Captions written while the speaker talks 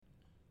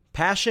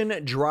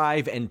Passion,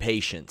 drive, and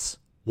patience.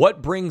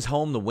 What brings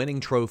home the winning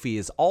trophy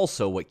is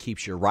also what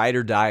keeps your ride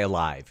or die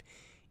alive.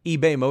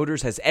 eBay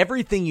Motors has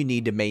everything you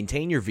need to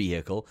maintain your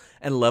vehicle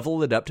and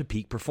level it up to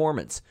peak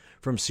performance.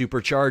 From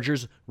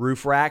superchargers,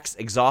 roof racks,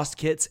 exhaust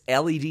kits,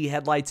 LED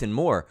headlights, and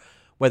more.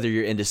 Whether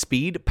you're into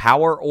speed,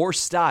 power, or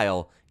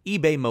style,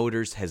 eBay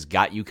Motors has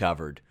got you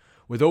covered.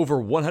 With over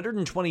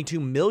 122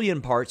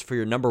 million parts for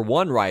your number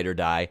one ride or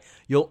die,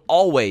 you'll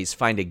always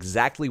find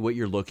exactly what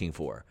you're looking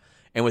for.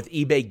 And with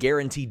eBay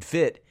Guaranteed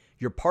Fit,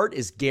 your part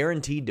is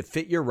guaranteed to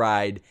fit your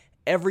ride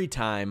every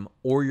time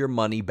or your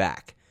money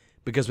back.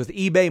 Because with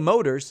eBay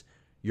Motors,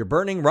 you're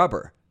burning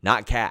rubber,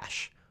 not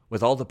cash.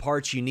 With all the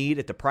parts you need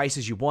at the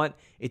prices you want,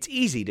 it's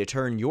easy to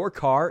turn your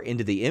car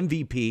into the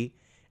MVP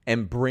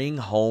and bring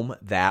home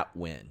that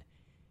win.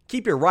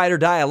 Keep your ride or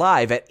die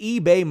alive at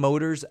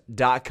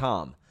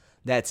ebaymotors.com.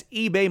 That's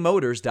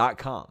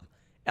ebaymotors.com.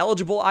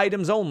 Eligible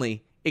items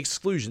only.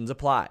 Exclusions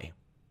apply.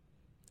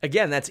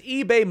 Again, that's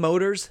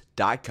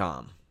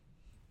ebaymotors.com.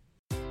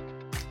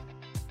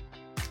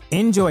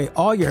 Enjoy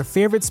all your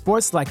favorite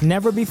sports like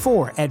never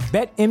before at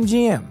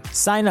BetMGM.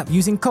 Sign up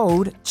using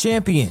code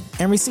CHAMPION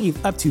and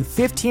receive up to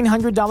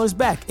 $1,500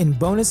 back in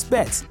bonus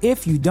bets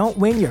if you don't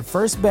win your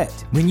first bet.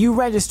 When you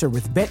register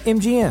with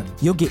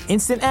BetMGM, you'll get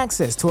instant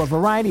access to a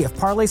variety of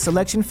parlay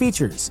selection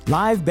features,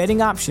 live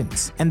betting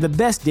options, and the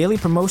best daily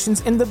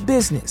promotions in the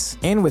business.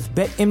 And with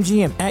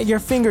BetMGM at your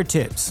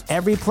fingertips,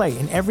 every play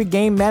and every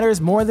game matters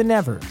more than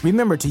ever.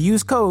 Remember to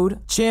use code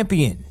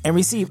CHAMPION and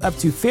receive up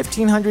to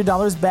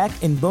 $1,500 back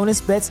in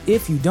bonus bets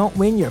if you don't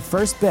win your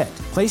first bet.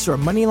 Place your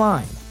money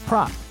line,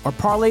 prop, or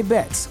parlay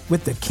bets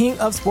with the king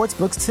of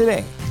sportsbooks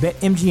today.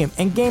 BetMGM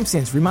and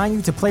GameSense remind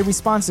you to play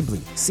responsibly.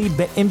 See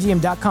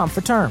BetMGM.com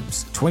for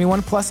terms.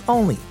 21 plus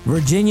only.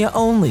 Virginia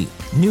only.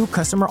 New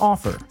customer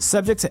offer.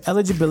 Subject to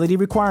eligibility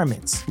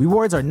requirements.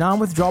 Rewards are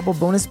non-withdrawable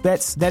bonus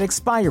bets that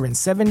expire in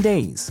 7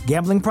 days.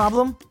 Gambling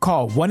problem?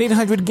 Call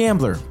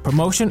 1-800-GAMBLER.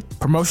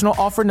 Promotional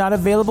offer not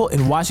available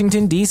in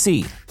Washington,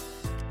 D.C.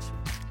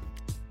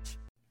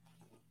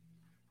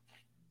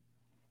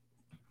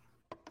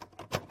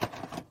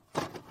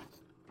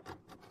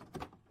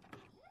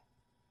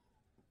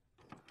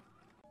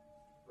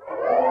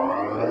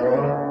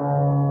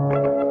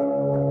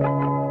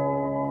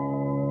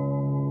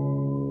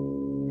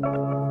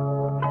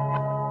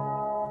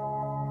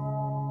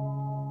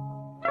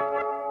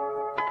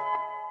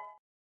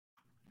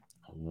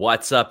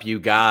 What's up, you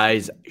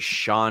guys?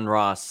 Sean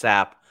Ross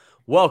Sapp.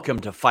 Welcome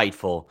to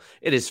Fightful.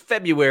 It is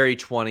February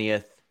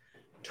 20th,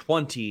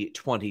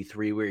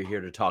 2023. We're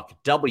here to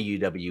talk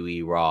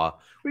WWE Raw.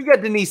 We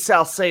got Denise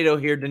Salcedo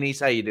here.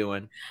 Denise, how you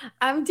doing?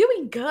 I'm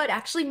doing good.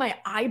 Actually, my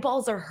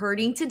eyeballs are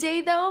hurting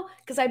today, though,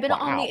 because I've been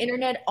on the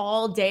internet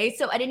all day.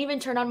 So I didn't even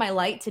turn on my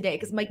light today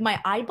because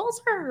my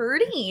eyeballs are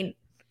hurting.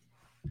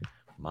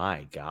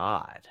 My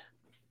God.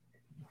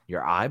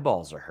 Your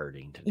eyeballs are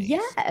hurting, Denise.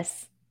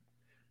 Yes.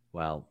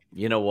 Well,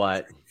 you know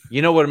what?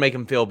 You know what would make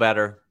them feel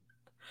better?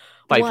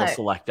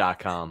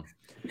 FightfulSelect.com.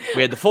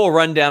 We had the full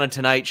rundown of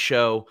tonight's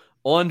show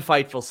on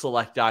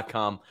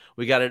FightfulSelect.com.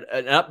 We got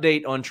an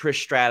update on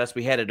Trish Stratus.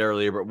 We had it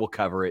earlier, but we'll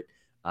cover it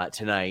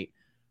tonight.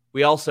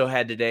 We also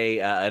had today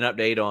an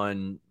update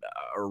on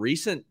a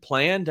recent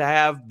plan to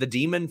have the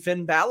Demon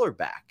Finn Balor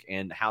back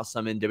and how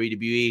some in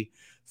WWE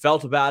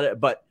felt about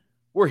it. But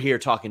we're here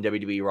talking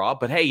WWE Raw.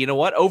 But hey, you know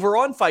what? Over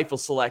on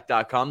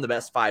FightfulSelect.com, the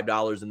best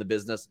 $5 in the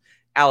business,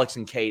 Alex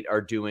and Kate are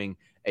doing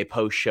a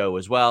post show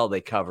as well. They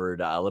covered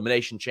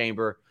Elimination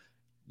Chamber.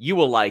 You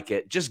will like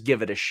it. Just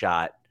give it a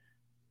shot.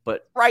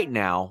 But right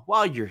now,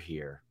 while you're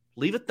here,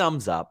 leave a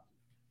thumbs up.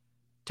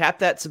 Tap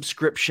that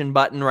subscription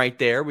button right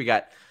there. We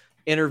got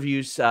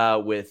interviews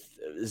with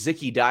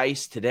Zicky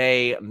Dice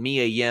today,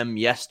 Mia Yim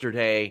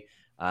yesterday.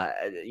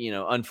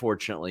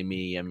 Unfortunately,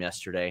 Mia Yim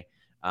yesterday.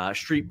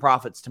 Street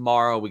Profits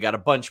tomorrow. We got a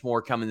bunch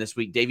more coming this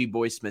week. Davey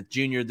Boy Smith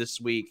Jr. this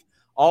week.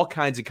 All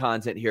kinds of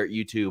content here at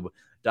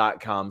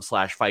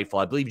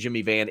YouTube.com/Fightful. I believe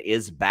Jimmy Van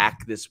is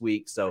back this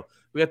week. So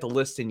we got the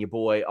list in your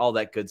boy, all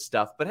that good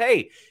stuff. But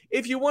hey,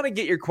 if you want to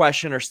get your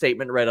question or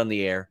statement read on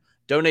the air,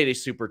 donate a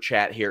super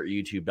chat here at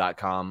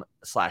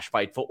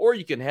YouTube.com/Fightful, or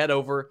you can head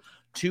over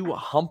to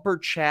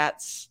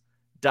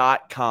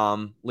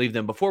HumperChats.com. Leave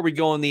them before we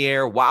go on the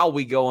air, while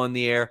we go on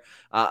the air.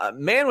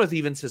 Manwith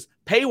even says,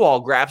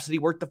 paywall Grapsody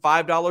worth the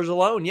 $5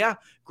 alone. Yeah,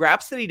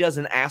 Grapsody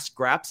doesn't ask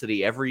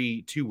Grapsody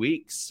every 2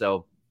 weeks.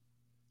 So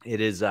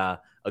it is a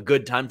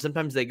good time.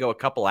 Sometimes they go a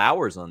couple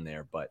hours on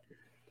there, but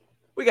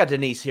we got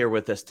Denise here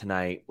with us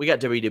tonight. We got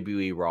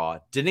WWE Raw.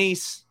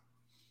 Denise,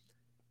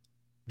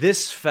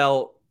 this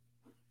felt,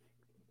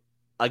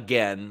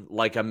 again,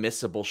 like a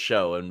missable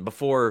show. And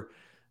before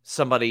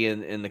somebody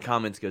in the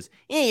comments goes,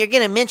 yeah, you're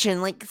going to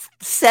mention like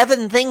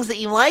 7 things that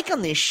you like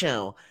on this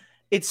show,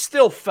 it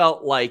still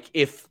felt like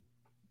if,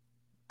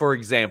 for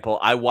example,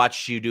 I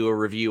watched you do a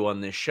review on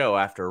this show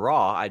after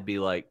Raw, I'd be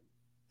like,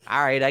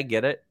 all right, I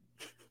get it.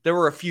 There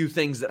were a few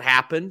things that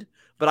happened,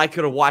 but I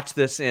could have watched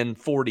this in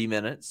 40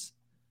 minutes.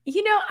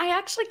 You know, I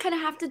actually kind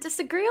of have to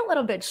disagree a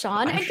little bit,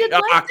 Sean. I'm I did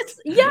like shocked. this.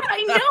 Yeah,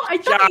 I know. I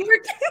I'm thought you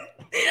shocked.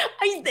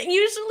 were.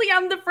 Usually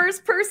I'm the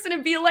first person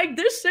to be like,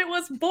 this shit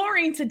was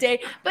boring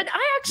today, but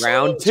I actually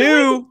Round enjoyed.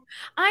 2.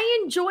 I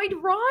enjoyed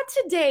Raw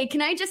today.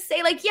 Can I just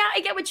say, like, yeah,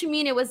 I get what you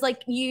mean. It was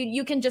like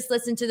you can just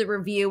listen to the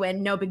review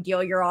and no big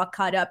deal. You're all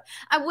caught up.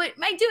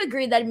 I do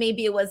agree that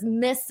maybe it was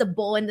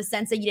missable in the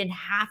sense that you didn't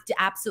have to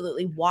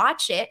absolutely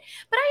watch it,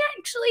 but I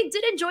actually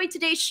did enjoy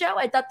today's show.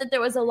 I thought that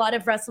there was a lot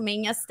of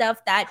WrestleMania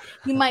stuff that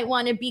you might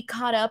want to be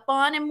caught up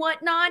on and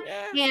whatnot.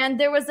 Yeah. And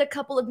there was a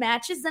couple of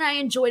matches that I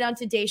enjoyed on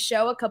today's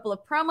show, a couple of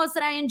promos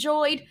that I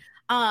enjoyed.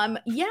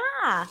 Yeah,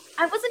 I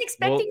wasn't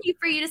expecting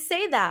for you to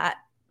say that.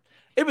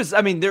 It was,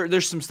 I mean,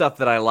 there's some stuff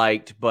that I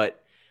liked,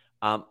 but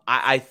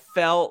I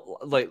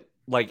felt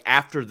like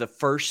after the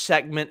first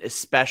segment,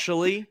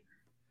 especially,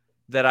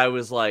 that I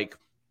was like,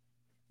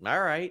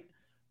 all right.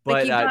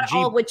 But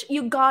like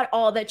you got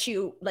all that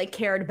you like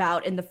cared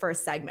about in the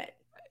first segment.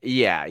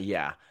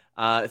 Yeah.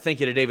 Thank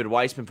you to David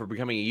Weissman for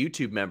becoming a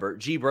YouTube member.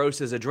 G Bro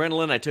says,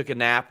 adrenaline, I took a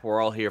nap. We're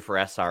all here for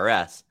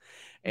SRS.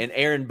 And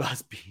Aaron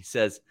Busby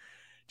says,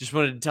 just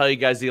wanted to tell you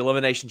guys the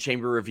Elimination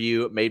Chamber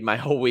review made my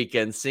whole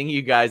weekend. Seeing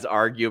you guys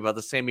argue about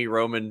the Sammy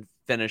Roman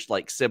finish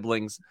like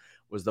siblings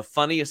was the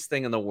funniest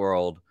thing in the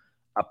world.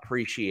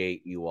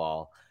 Appreciate you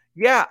all.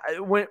 Yeah,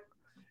 when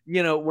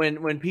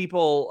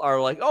people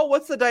are like, oh,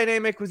 what's the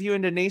dynamic with you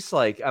and Denise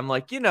like? I'm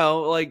like,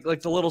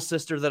 like the little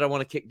sister that I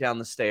want to kick down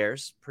the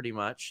stairs, pretty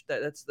much.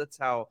 That's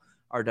how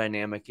our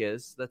dynamic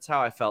is. That's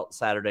how I felt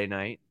Saturday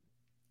night.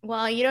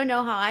 Well, you don't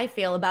know how I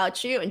feel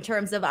about you in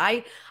terms of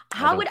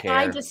how would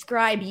I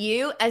describe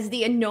you as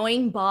the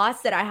annoying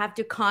boss that I have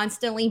to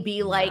constantly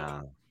be like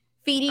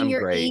feeding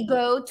your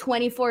ego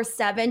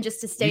 24/7 just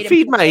to stay. You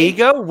feed my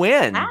ego?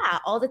 When? Yeah,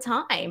 all the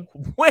time.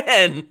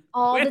 When?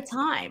 The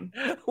time.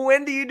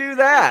 When do you do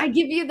that? I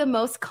give you the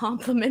most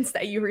compliments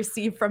that you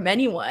receive from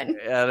anyone.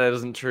 Yeah, that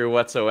isn't true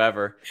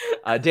whatsoever.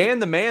 Dan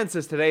the Man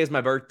says, today is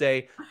my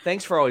birthday.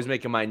 Thanks for always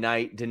making my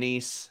night.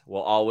 Denise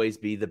will always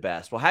be the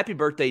best. Well, happy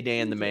birthday,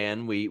 Dan the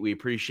Man. We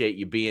appreciate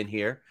you being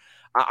here.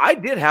 I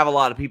did have a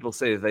lot of people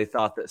say that they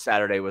thought that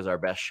Saturday was our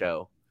best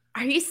show.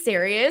 Are you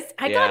serious?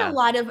 I got a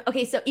lot of,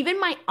 okay, so even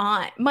my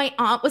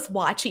aunt was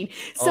watching.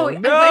 So I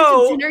went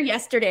to dinner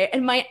yesterday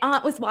and my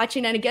aunt was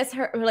watching, and I guess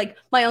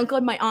my uncle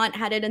and my aunt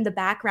had it in the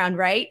background,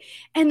 right?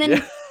 And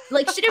then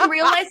she didn't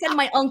realize that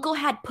my uncle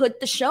had put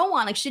the show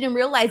on. Like she didn't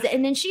realize it.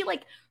 And then she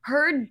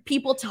heard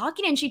people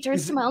talking and she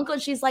turns to my uncle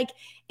and she's like,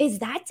 is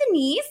that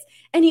Denise?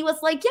 And he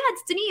was like, yeah,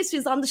 it's Denise.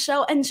 She's on the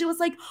show. And she was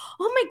like,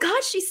 oh my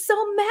gosh, she's so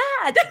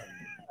mad.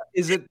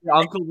 Is it the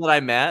uncle that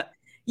I met?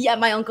 Yeah,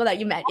 my uncle that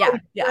you met.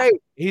 Yeah. Great.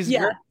 He's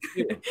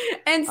great.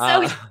 And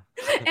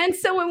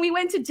so when we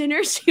went to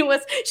dinner,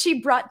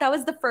 that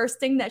was the first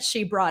thing that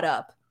she brought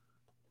up.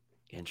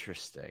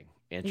 Interesting.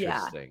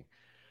 Yeah.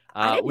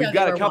 We've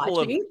got a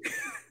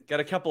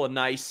couple of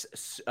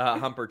nice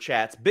Humper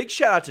chats. Big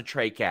shout out to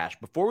Trey Cash.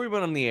 Before we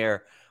went on the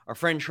air, our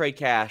friend Trey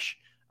Cash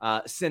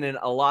sent in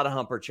a lot of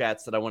Humper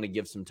chats that I want to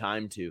give some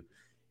time to.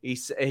 He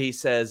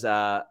says,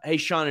 hey,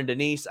 Sean and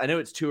Denise, I know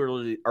it's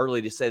too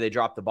early to say they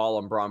dropped the ball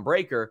on Braun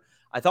Breaker.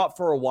 I thought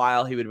for a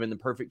while he would have been the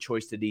perfect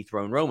choice to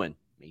dethrone Roman.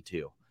 Me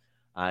too.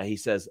 He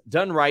says,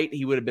 done right,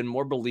 he would have been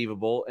more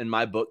believable in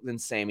my book than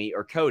Sammy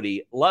or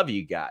Cody. Love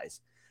you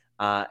guys.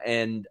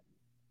 And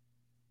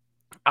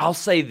I'll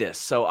say this.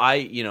 So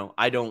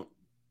I don't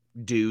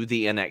do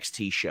the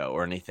NXT show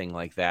or anything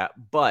like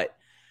that, but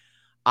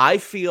I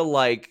feel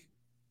like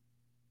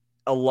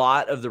a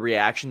lot of the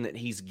reaction that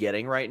he's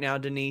getting right now,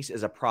 Denise,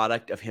 is a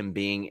product of him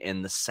being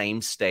in the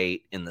same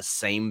state, in the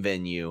same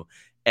venue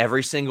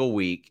every single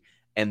week.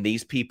 And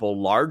these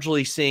people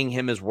largely seeing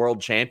him as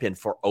world champion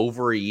for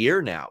over a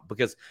year now,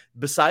 because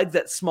besides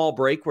that small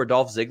break where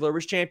Dolph Ziggler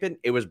was champion,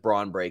 it was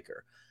Braun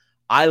Breaker.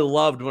 I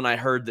loved when I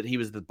heard that he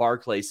was at the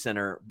Barclays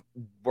Center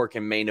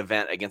working main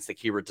event against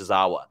Akira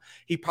Tozawa.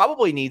 He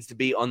probably needs to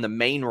be on the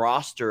main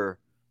roster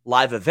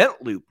live event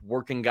loop,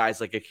 working guys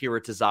like Akira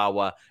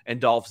Tozawa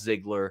and Dolph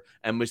Ziggler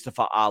and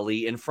Mustafa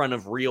Ali in front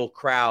of real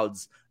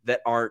crowds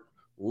that aren't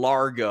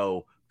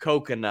Largo,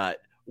 Coconut,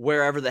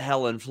 wherever the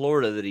hell in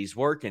Florida that he's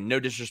working. No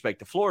disrespect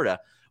to Florida,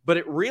 but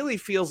it really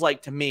feels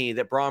like to me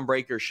that Braun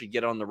Breaker should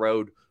get on the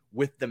road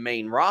with the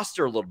main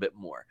roster a little bit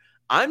more.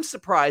 I'm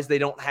surprised they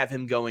don't have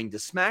him going to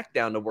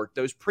SmackDown to work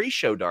those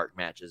pre-show dark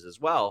matches as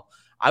well.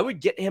 I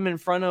would get him in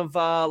front of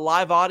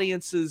live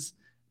audiences,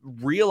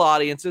 real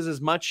audiences,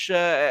 as much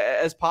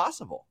as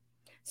possible.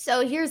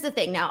 So here's the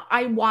thing. Now,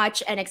 I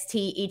watch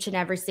NXT each and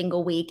every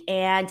single week,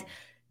 and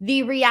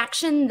the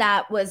reaction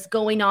that was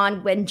going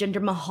on when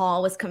Jinder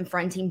Mahal was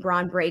confronting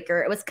Braun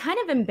Breaker, it was kind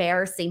of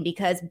embarrassing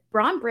because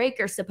Braun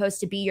Breaker is supposed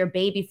to be your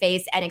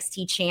babyface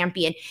NXT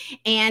champion,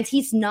 and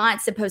he's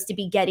not supposed to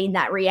be getting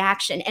that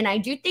reaction. And I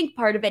do think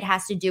part of it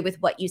has to do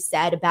with what you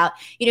said about,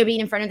 being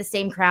in front of the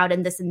same crowd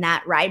and this and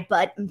that, right?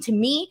 But to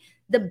me,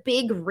 the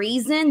big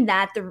reason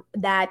that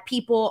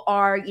people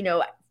are,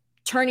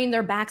 turning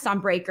their backs on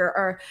Breaker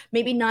or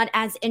maybe not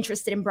as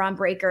interested in Braun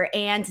Breaker,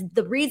 and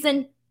the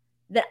reason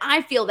that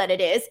I feel that it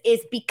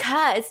is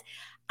because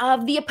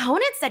of the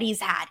opponents that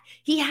he's had.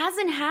 He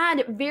hasn't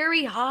had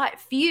very hot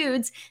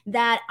feuds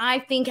that I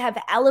think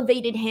have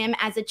elevated him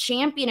as a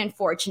champion,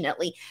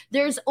 unfortunately.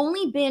 There's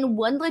only been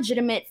one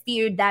legitimate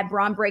feud that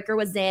Bron Breakker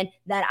was in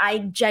that I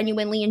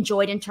genuinely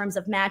enjoyed in terms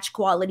of match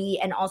quality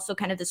and also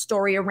kind of the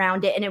story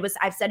around it. And it was,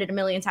 I've said it a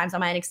million times on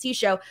my NXT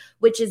show,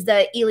 which is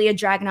the Ilya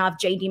Dragunov,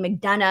 JD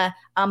McDonough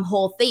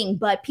whole thing.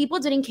 But people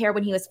didn't care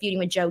when he was feuding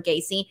with Joe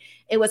Gacy.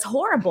 It was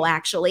horrible,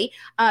 actually.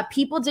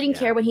 People didn't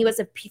care when he was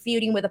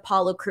feuding with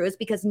Apollo Crews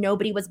because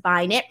nobody was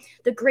buying it.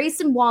 The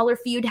Grayson Waller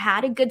feud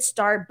had a good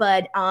start,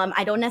 but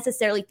I don't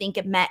necessarily think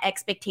it met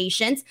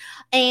expectations.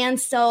 And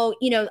so,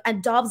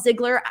 Dolph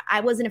Ziggler,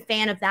 I wasn't a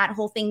fan of that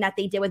whole thing that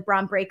they did with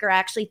Bron Breakker. I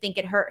actually think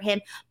it hurt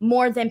him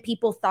more than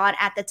people thought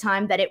at the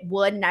time that it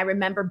would. And I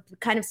remember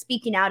kind of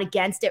speaking out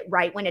against it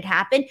right when it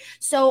happened.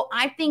 So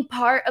I think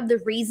part of the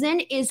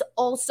reason is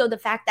also the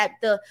fact that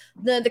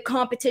the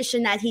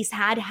competition that he's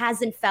had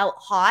hasn't felt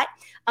hot.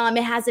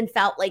 It hasn't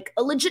felt like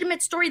a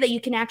legitimate story that you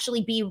can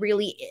actually be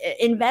really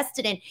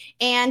invested in.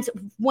 And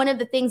one of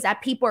the things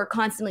that people are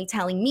constantly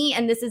telling me,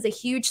 and this is a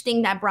huge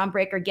thing that Bron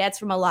Breakker gets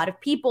from a lot of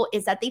people,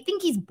 is that they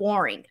think he's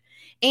boring.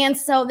 And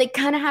so they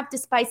kind of have to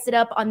spice it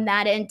up on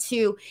that end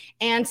too.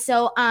 And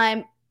so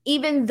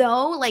even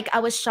though I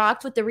was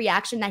shocked with the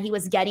reaction that he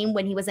was getting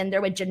when he was in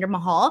there with Jinder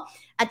Mahal,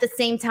 at the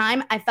same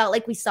time, I felt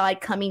like we saw it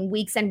coming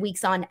weeks and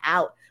weeks on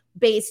out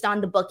based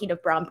on the booking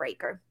of Bron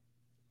Breakker.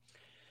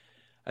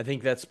 I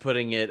think that's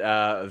putting it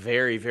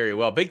very, very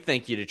well. Big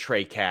thank you to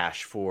Trey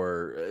Cash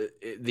for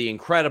the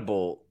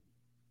incredible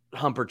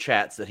Humper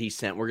chats that he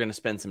sent. We're going to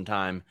spend some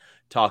time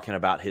talking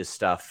about his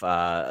stuff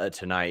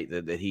tonight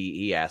that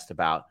he asked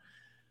about.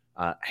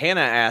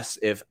 Hannah asks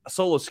if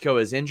Solo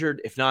Sikoa is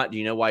injured. If not, do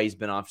you know why he's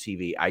been off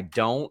TV? I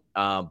don't,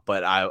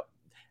 but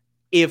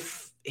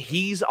if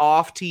he's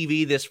off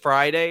TV this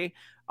Friday,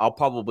 I'll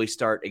probably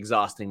start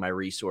exhausting my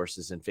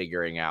resources and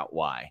figuring out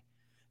why.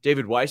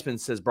 David Weissman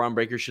says Bron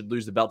Breakker should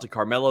lose the belt to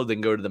Carmelo,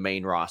 then go to the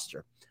main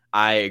roster.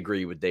 I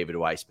agree with David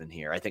Weissman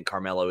here. I think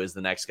Carmelo is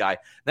the next guy.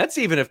 That's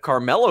even if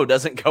Carmelo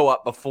doesn't go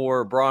up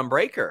before Bron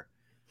Breakker,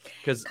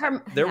 because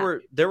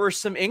there were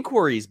some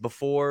inquiries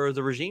before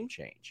the regime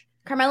change.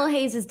 Carmelo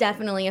Hayes is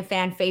definitely a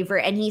fan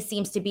favorite, and he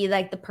seems to be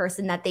like the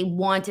person that they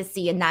want to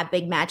see in that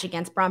big match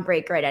against Bron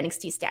Breakker at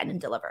NXT Stand and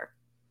Deliver.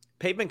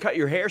 Pavement Cut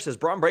Your Hair says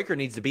Bron Breakker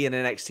needs to be in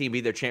NXT and be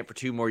their champ for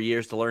 2 more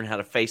years to learn how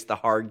to face the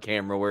hard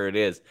camera where it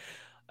is.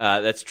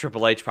 That's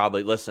Triple H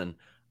probably. Listen,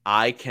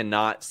 I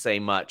cannot say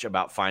much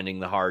about finding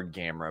the hard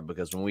camera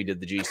because when we did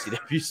the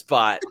GCW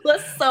spot, I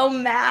was so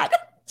mad.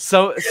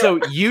 So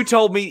you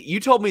told me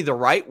the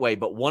right way,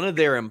 but one of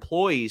their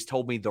employees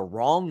told me the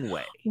wrong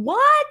way.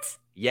 What?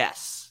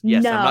 Yes.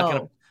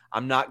 No.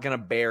 I'm not gonna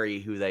bury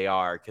who they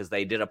are because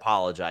they did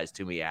apologize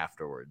to me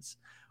afterwards.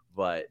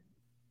 But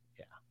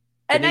yeah,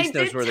 and I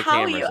did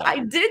tell you.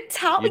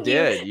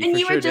 And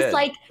you were just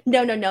like,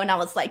 no. And I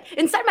was like,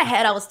 inside my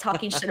head, I was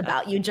talking shit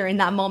about you during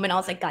that moment. I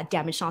was like, God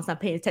damn it, Sean's not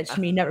paying attention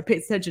to me. Never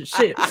pays attention to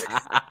shit.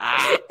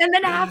 And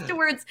then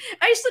afterwards,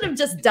 I should have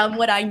just done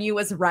what I knew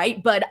was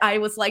right. But I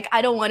was like,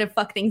 I don't want to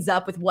fuck things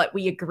up with what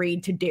we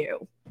agreed to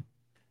do.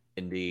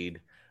 Indeed.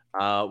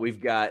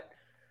 We've got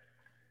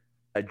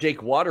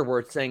Jake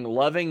Waterworth saying,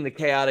 loving the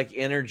chaotic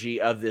energy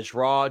of this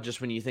Raw.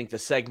 Just when you think the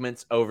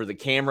segments over the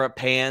camera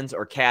pans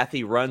or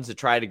Kathy runs to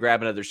try to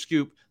grab another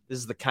scoop, this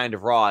is the kind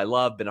of Raw I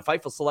love. Been a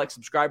Fightful Select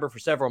subscriber for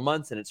several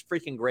months, and it's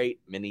freaking great.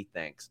 Many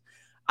thanks.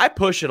 I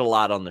push it a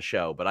lot on the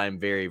show, but I'm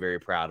very, very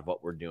proud of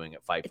what we're doing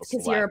at Fightful Select. It's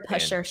because you're a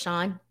pusher,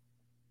 Sean.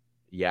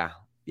 Yeah,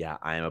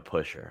 I am a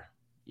pusher.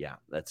 Yeah,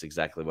 that's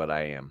exactly what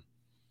I am.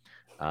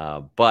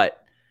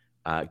 But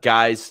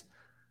guys,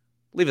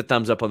 leave a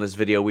thumbs up on this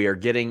video. We are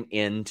getting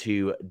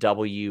into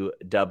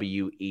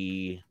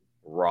WWE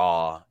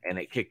Raw, and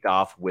it kicked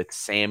off with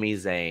Sami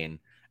Zayn.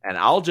 And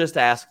I'll just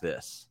ask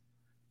this.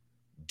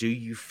 Do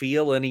you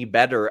feel any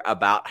better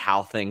about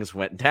how things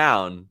went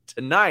down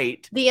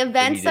tonight? The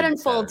events that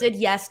unfolded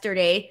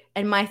yesterday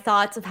and my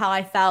thoughts of how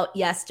I felt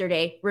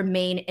yesterday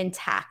remain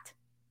intact.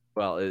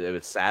 Well, it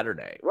was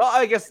Saturday. Well,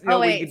 I guess.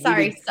 Sunday.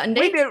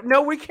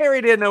 We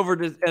carried it over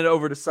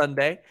to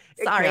Sunday.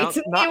 Sorry,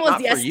 to me it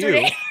was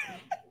yesterday.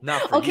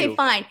 Okay,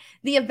 fine.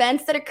 The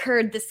events that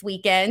occurred this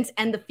weekend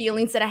and the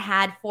feelings that I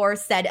had for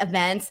said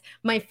events,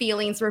 my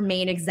feelings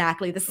remain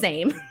exactly the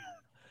same.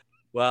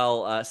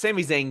 Well,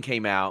 Sami Zayn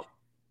came out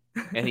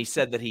and he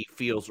said that he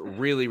feels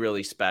really,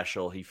 really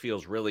special. He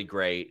feels really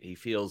great. He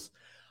feels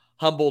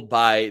humbled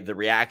by the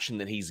reaction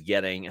that he's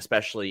getting,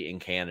 especially in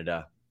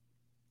Canada.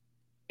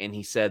 And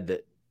he said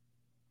that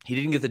he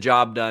didn't get the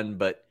job done,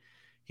 but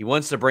he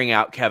wants to bring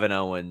out Kevin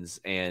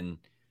Owens. And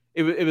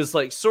it was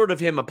like sort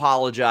of him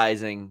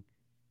apologizing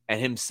and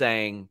him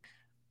saying,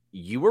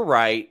 you were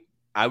right.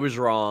 I was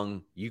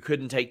wrong. You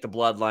couldn't take the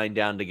bloodline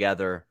down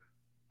together.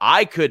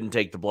 I couldn't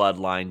take the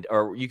bloodline,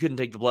 or you couldn't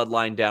take the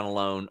bloodline down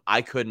alone.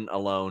 I couldn't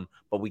alone,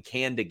 but we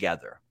can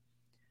together.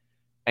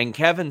 And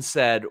Kevin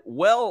said,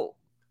 well,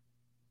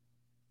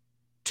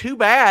 too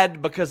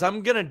bad, because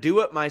I'm going to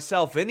do it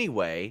myself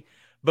anyway,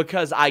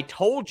 because I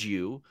told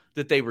you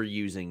that they were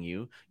using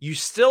you. You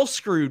still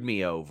screwed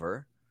me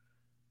over.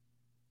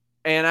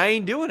 and I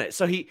ain't doing it.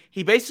 So he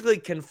basically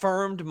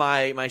confirmed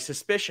my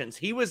suspicions.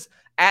 He was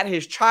at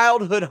his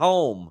childhood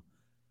home,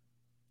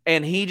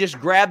 and he just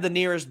grabbed the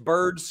nearest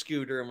bird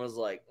scooter and was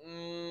like,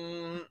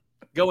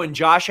 going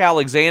Josh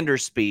Alexander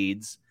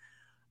speeds.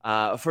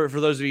 For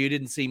those of you who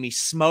didn't see me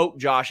smoke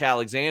Josh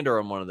Alexander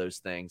on one of those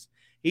things,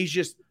 he's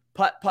just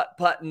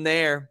putting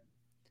there.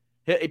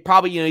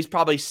 He's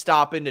probably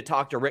stopping to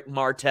talk to Rick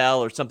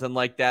Martel or something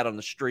like that on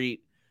the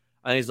street.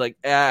 And he's like,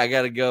 I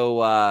got to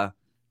go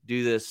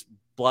do this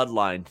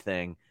bloodline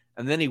thing.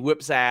 And then he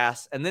whips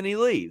ass and then he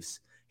leaves.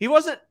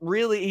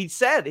 He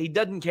said he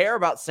doesn't care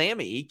about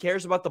Sami. He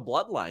cares about the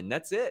bloodline.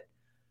 That's it.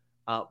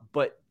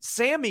 But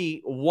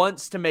Sami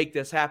wants to make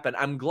this happen.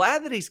 I'm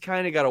glad that he's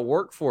kind of got to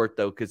work for it,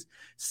 though, because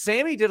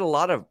Sami did a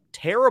lot of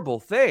terrible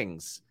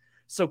things.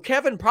 So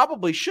Kevin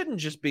probably shouldn't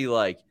just be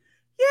like,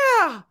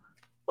 yeah,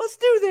 let's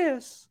do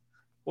this.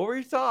 What were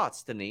your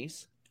thoughts,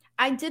 Denise?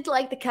 I did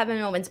like the Kevin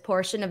Owens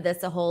portion of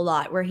this a whole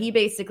lot, where he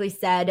basically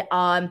said,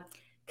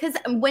 because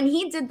when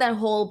he did that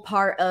whole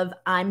part of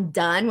I'm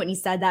done, when he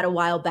said that a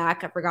while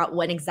back, I forgot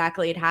when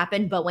exactly it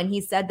happened, but when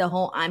he said the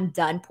whole I'm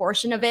done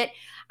portion of it,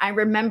 I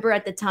remember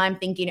at the time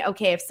thinking,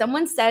 okay, if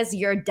someone says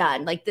you're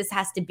done, like this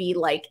has to be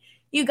like,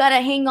 you got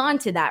to hang on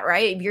to that,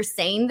 right? If you're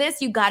saying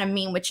this, you got to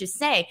mean what you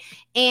say.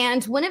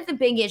 And one of the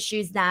big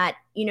issues that,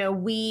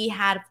 we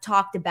had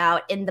talked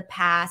about in the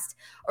past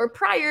or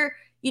prior,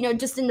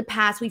 just in the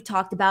past, we've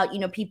talked about,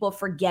 people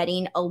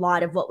forgetting a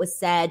lot of what was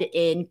said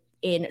in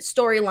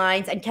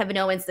storylines. And Kevin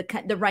Owens,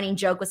 the running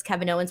joke was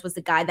Kevin Owens was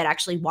the guy that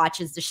actually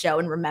watches the show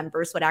and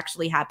remembers what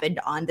actually happened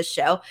on the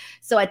show.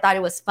 So I thought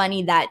it was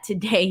funny that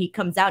today he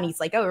comes out and he's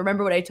like, oh,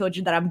 remember what I told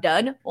you that I'm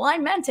done? Well, I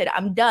meant it.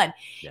 I'm done.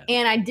 Yeah.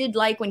 And I did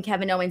like when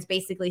Kevin Owens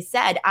basically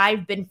said,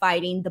 I've been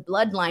fighting the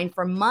bloodline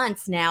for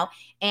months now,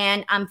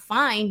 and I'm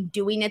fine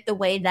doing it the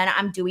way that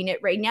I'm doing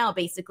it right now,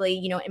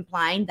 basically,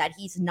 implying that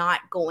he's not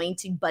going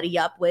to buddy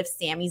up with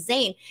Sami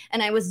Zayn.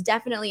 And I was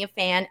definitely a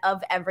fan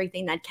of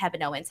everything that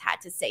Kevin Owens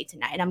had to say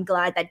tonight. And I'm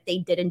glad that they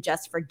didn't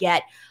just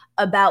forget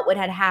about what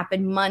had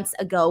happened months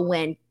ago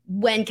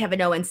when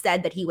Kevin Owens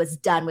said that he was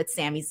done with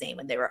Sami Zayn,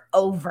 when they were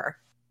over.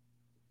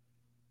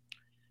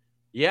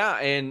 Yeah,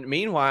 and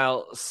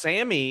meanwhile,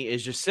 Sami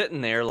is just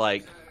sitting there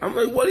like, I'm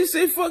like, what did he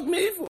say fuck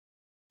me for?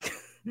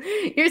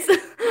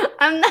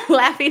 I'm not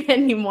laughing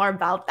anymore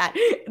about that.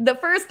 The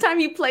first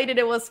time you played it,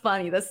 it was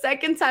funny. The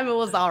second time it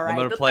was all right. I'm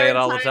going to play it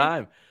all the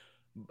time.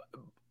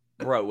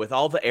 Bro, with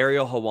all the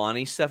Ariel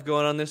Helwani stuff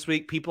going on this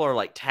week, people are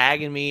like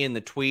tagging me in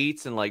the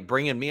tweets and like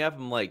bringing me up.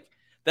 I'm like,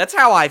 that's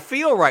how I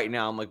feel right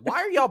now. I'm like,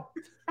 why are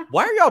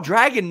y'all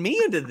dragging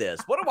me into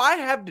this? What do I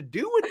have to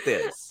do with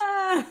this?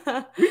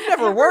 We've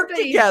never worked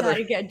together.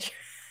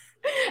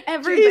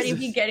 Everybody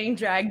be getting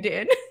dragged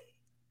in.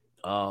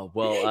 Oh,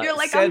 well. You're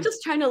like, I'm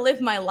just trying to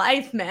live my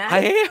life, man.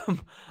 I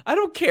am. I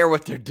don't care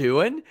what they're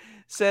doing.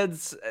 Said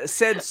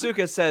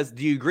Suka says,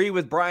 do you agree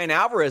with Brian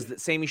Alvarez that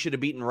Sami should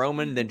have beaten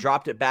Roman, then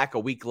dropped it back a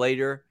week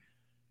later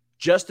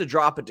just to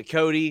drop it to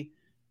Cody?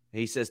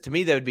 He says, to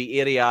me, that would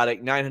be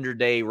idiotic.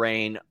 900-day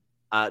reign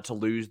to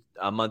lose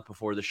a month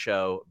before the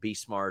show. Be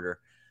smarter.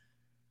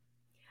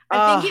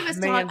 I think he was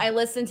talking. I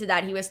listened to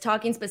that. He was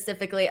talking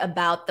specifically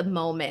about the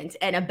moment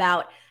and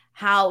about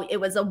how it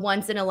was a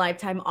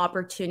once-in-a-lifetime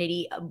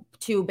opportunity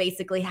to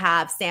basically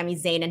have Sami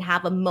Zayn and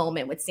have a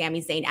moment with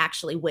Sami Zayn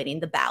actually winning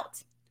the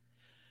bout.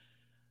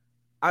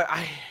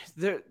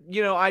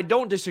 I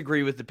don't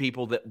disagree with the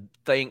people that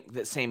think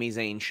that Sami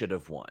Zayn should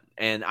have won.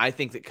 And I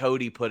think that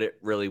Cody put it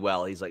really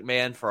well. He's like,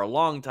 man, for a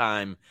long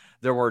time,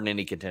 there weren't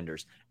any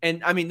contenders.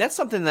 And I mean, that's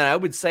something that I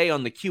would say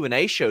on the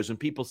Q&A shows when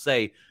people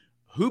say,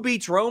 who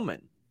beats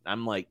Roman?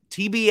 I'm like,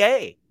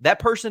 TBA. That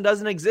person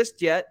doesn't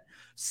exist yet.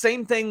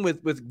 Same thing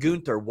with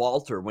Gunther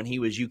Walter when he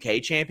was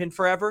UK champion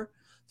forever.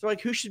 So like,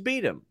 who should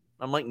beat him?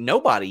 I'm like,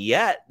 nobody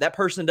yet. That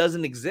person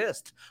doesn't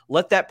exist.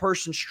 Let that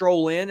person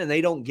stroll in and they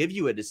don't give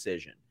you a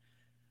decision.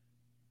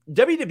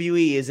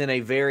 WWE is in a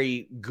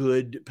very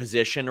good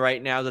position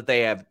right now that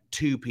they have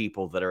two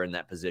people that are in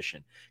that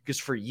position. Because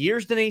for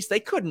years, Denise, they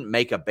couldn't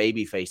make a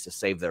babyface to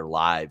save their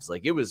lives.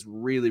 Like, it was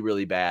really,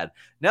 really bad.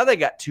 Now they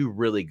got two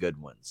really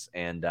good ones.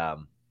 And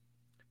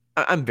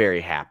I'm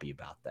very happy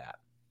about that.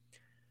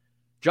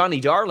 Johnny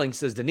Darling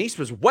says Denise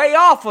was way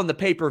off on the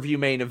pay-per-view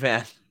main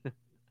event.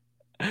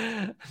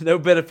 No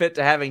benefit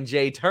to having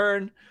Jay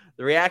turn.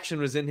 The reaction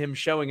was in him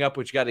showing up,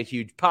 which got a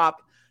huge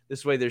pop.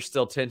 This way there's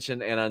still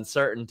tension and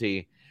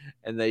uncertainty.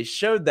 And they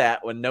showed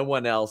that when no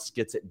one else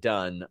gets it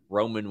done,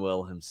 Roman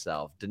will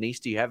himself. Denise,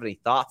 do you have any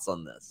thoughts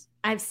on this?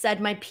 I've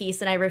said my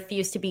piece and I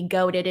refuse to be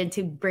goaded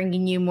into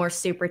bringing you more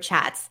super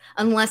chats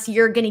unless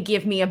you're going to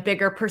give me a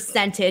bigger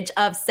percentage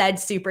of said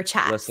super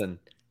chats. Listen,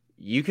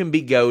 you can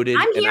be goaded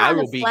and I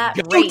will be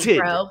goated.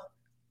 Bro.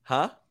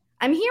 Huh?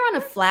 I'm here on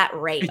a flat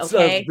rate, okay? So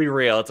let's be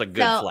real. It's a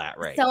good flat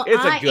rate. So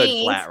it's a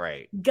good flat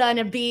rate.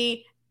 Gonna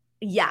be,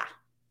 yeah.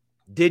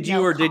 Did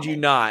you or did you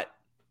not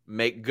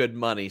make good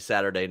money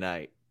Saturday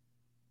night?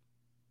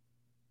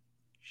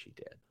 She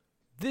did.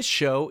 This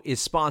show is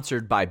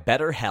sponsored by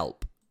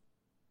BetterHelp.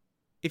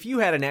 If you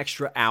had an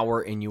extra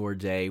hour in your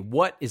day,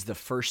 what is the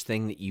first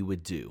thing that you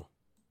would do?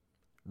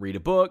 Read a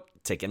book,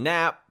 take a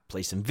nap,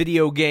 play some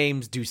video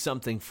games, do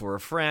something for a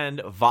friend,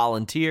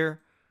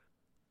 volunteer.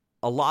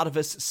 A lot of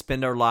us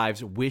spend our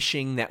lives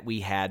wishing that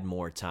we had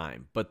more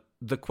time. But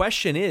the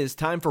question is,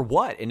 time for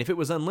what? And if it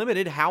was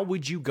unlimited, how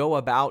would you go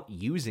about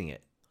using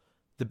it?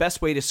 The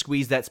best way to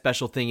squeeze that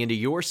special thing into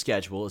your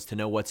schedule is to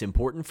know what's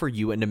important for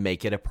you and to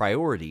make it a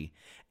priority.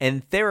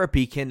 And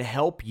therapy can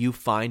help you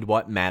find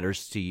what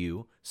matters to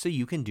you so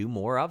you can do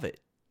more of it.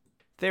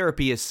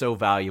 Therapy is so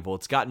valuable.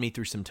 It's gotten me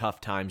through some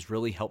tough times,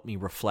 really helped me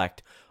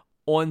reflect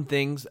on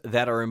things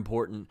that are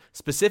important,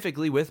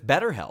 specifically with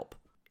BetterHelp.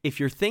 If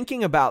you're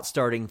thinking about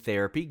starting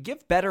therapy,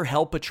 give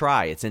BetterHelp a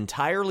try. It's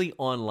entirely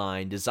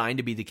online, designed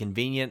to be the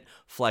convenient,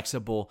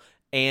 flexible,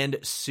 and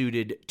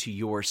suited to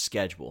your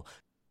schedule.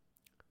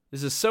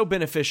 This is so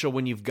beneficial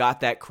when you've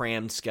got that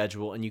crammed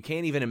schedule and you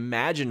can't even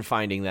imagine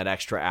finding that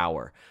extra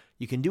hour.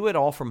 You can do it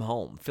all from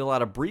home. Fill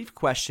out a brief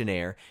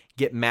questionnaire,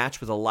 get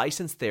matched with a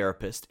licensed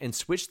therapist, and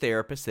switch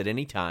therapists at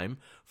any time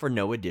for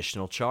no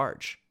additional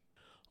charge.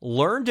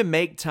 Learn to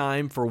make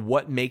time for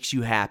what makes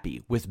you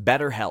happy with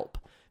BetterHelp.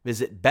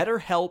 Visit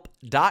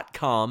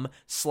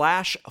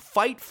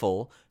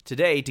BetterHelp.com/Fightful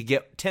today to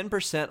get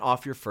 10%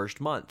 off your first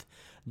month.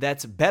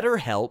 That's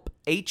BetterHelp,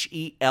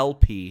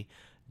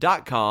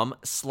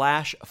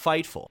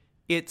 HELP.com/Fightful.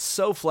 It's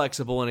so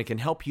flexible and it can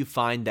help you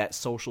find that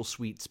social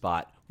sweet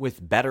spot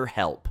with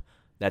BetterHelp.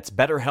 That's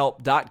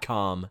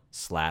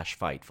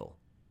BetterHelp.com/Fightful.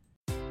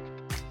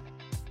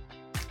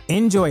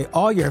 Enjoy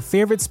all your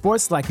favorite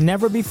sports like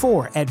never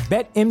before at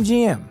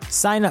BetMGM.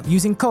 Sign up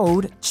using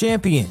code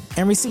CHAMPION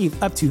and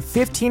receive up to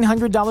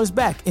 $1,500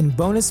 back in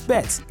bonus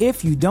bets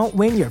if you don't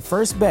win your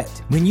first bet.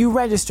 When you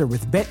register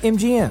with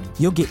BetMGM,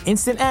 you'll get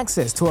instant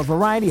access to a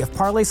variety of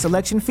parlay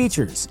selection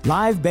features,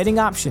 live betting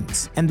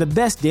options, and the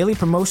best daily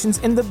promotions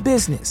in the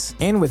business.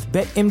 And with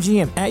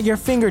BetMGM at your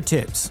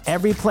fingertips,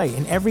 every play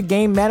and every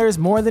game matters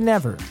more than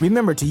ever.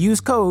 Remember to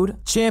use code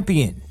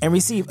CHAMPION and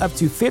receive up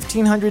to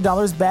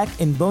 $1,500 back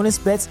in bonus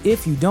bets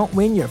if you don't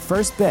win your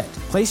first bet.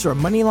 Place your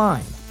money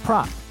line,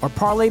 prop, or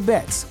parlay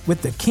bets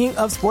with the king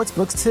of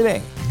sportsbooks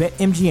today.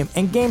 BetMGM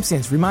and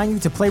GameSense remind you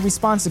to play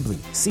responsibly.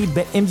 See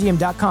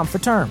BetMGM.com for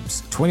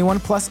terms. 21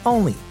 plus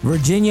only.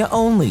 Virginia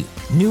only.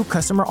 New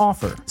customer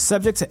offer.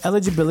 Subject to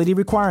eligibility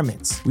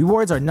requirements.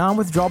 Rewards are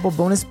non-withdrawable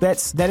bonus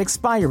bets that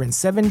expire in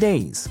 7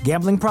 days.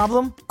 Gambling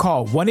problem?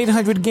 Call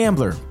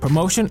 1-800-GAMBLER.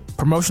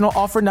 Promotional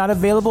offer not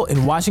available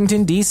in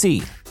Washington,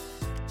 D.C.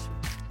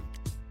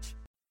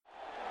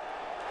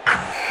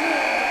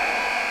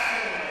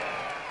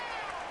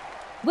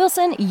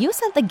 Wilson, you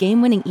sent the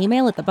game-winning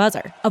email at the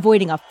buzzer,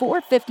 avoiding a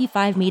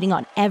 4:55 meeting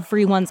on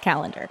everyone's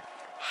calendar.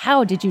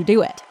 How did you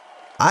do it?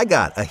 I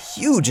got a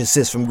huge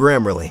assist from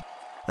Grammarly,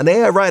 an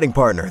AI writing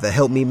partner that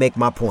helped me make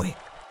my point.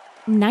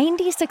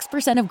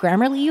 96% of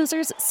Grammarly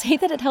users say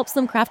that it helps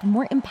them craft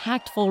more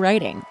impactful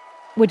writing.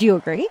 Would you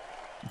agree?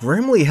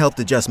 Grammarly helped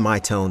adjust my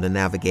tone to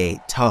navigate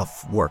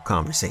tough work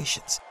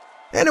conversations.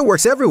 And it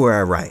works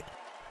everywhere I write,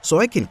 so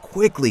I can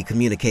quickly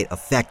communicate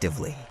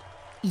effectively.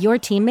 Your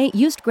teammate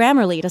used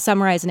Grammarly to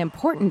summarize an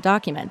important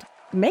document,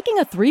 making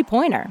a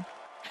 3-pointer.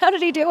 How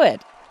did he do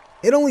it?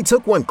 It only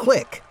took one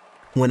click.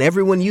 When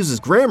everyone uses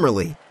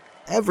Grammarly,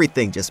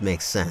 everything just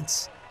makes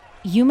sense.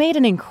 You made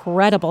an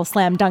incredible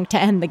slam dunk to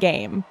end the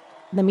game.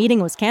 The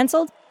meeting was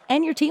canceled,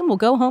 and your team will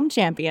go home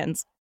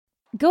champions.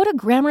 Go to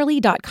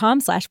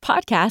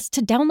Grammarly.com/podcast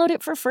to download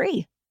it for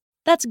free.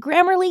 That's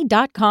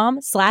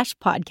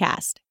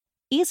Grammarly.com/podcast.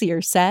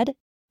 Easier said,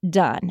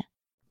 done.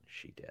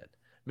 She did.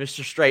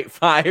 Mr.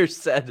 Straightfire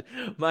said,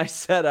 my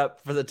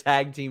setup for the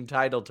tag team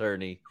title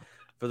tourney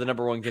for the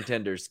number one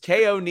contenders.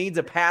 KO needs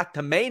a path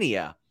to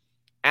Mania.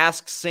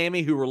 Asks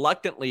Sammy, who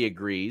reluctantly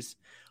agrees,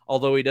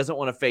 although he doesn't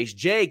want to face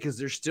Jay because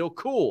they're still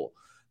cool.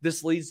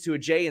 This leads to a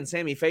Jay and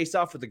Sammy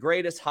face-off with the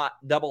greatest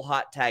double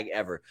hot tag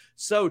ever.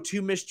 So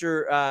to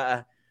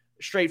Mr.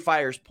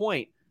 Straightfire's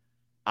point,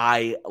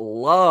 I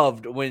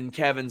loved when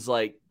Kevin's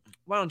like,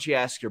 why don't you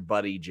ask your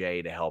buddy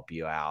Jay to help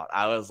you out?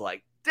 I was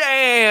like,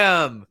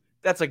 damn!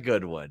 That's a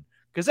good one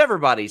because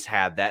everybody's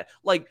had that.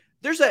 Like,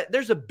 there's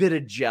a bit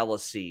of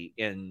jealousy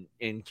in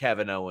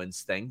Kevin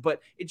Owens' thing,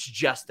 but it's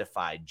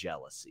justified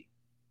jealousy.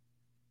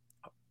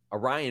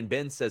 Orion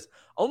Ben says,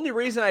 only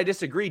reason I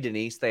disagree,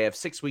 Denise, they have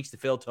 6 weeks to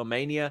fill till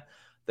Mania.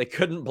 They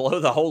couldn't blow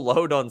the whole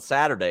load on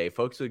Saturday.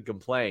 Folks would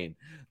complain.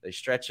 They're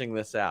stretching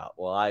this out.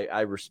 Well,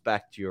 I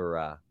respect your,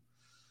 I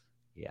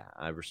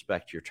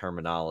respect your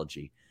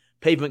terminology.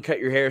 Pavement Cut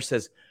Your Hair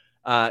says,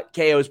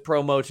 KO's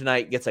promo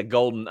tonight gets a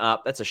golden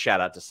up. That's a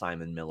shout out to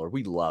Simon Miller.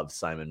 We love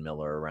Simon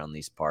Miller around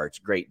these parts.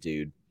 Great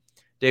dude.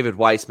 David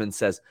Weissman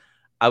says,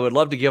 I would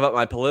love to give up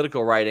my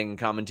political writing and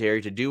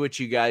commentary to do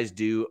what you guys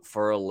do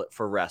for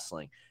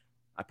wrestling.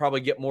 I probably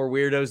get more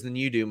weirdos than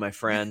you do, my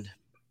friend.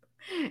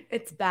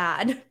 It's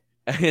bad.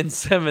 And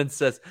Simmons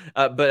says,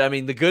 but I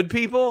mean, the good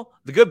people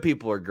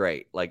are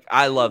great. Like,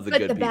 I love the good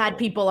people. But the bad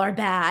people are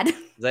bad.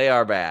 They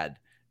are bad.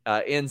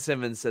 Ian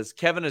Simmons says,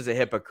 Kevin is a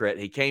hypocrite.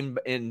 He came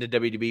into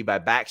WWE by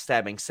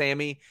backstabbing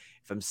Sammy.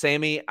 If I'm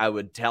Sammy, I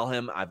would tell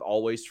him I've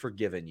always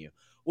forgiven you.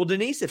 Well,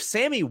 Denise, if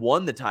Sammy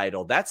won the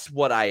title, that's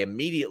what I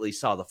immediately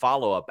saw the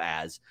follow-up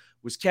as,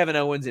 was Kevin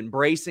Owens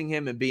embracing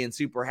him and being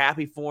super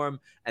happy for him.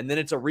 And then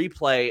it's a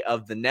replay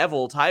of the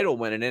Neville title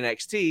win in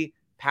NXT,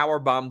 power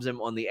bombs him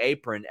on the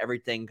apron.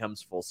 Everything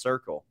comes full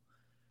circle.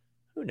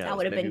 Who knows? That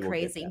would have been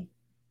crazy.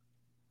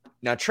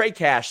 Now, Trey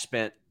Cash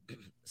spent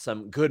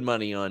some good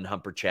money on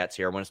Humper Chats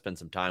here. I want to spend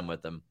some time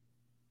with him.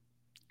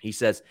 He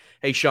says,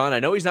 hey, Sean,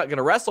 I know he's not going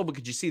to wrestle, but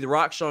could you see The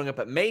Rock showing up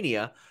at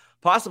Mania,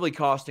 possibly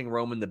costing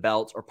Roman the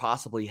belts or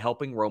possibly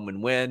helping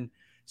Roman win,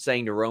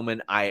 saying to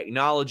Roman, I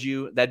acknowledge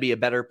you. That'd be a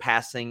better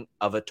passing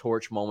of a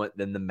torch moment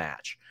than the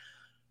match.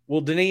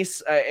 Well,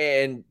 Denise,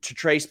 and to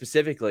Trey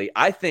specifically,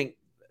 I think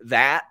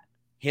that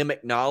him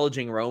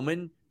acknowledging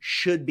Roman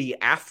should be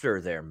after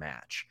their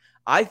match.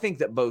 I think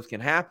that both can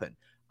happen.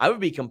 I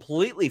would be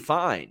completely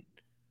fine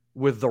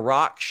with The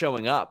Rock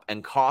showing up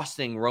and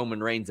costing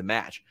Roman Reigns a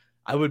match.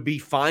 I would be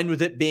fine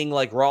with it being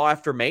like Raw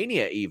after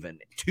Mania even.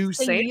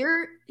 So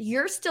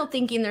you're still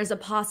thinking there's a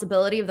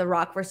possibility of The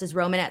Rock versus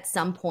Roman at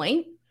some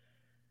point?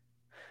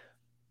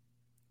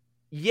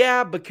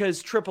 Yeah,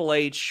 because Triple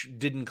H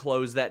didn't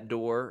close that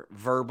door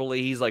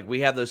verbally. He's like,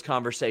 we have those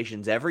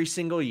conversations every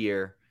single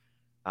year.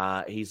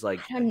 He's like,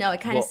 I don't know.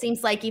 It kind of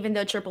seems like even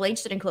though Triple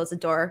H didn't close the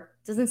door,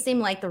 it doesn't seem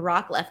like The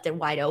Rock left it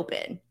wide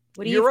open.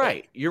 What do you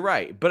think? You're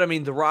right. But I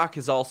mean, The Rock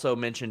has also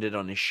mentioned it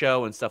on his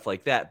show and stuff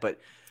like that. But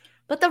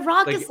The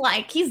Rock is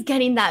like, he's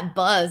getting that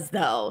buzz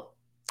though.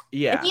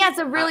 Yeah. And he has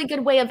a really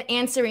good way of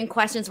answering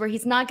questions where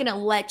he's not going to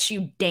let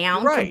you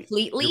down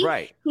completely. You're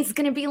right. He's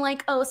going to be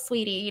like, oh,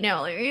 sweetie,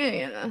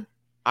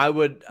 I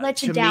would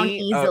let you down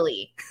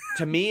easily.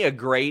 To me, a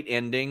great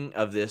ending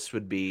of this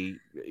would be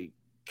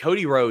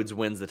Cody Rhodes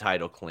wins the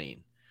title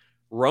clean.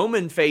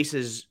 Roman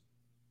faces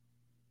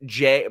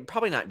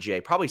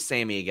probably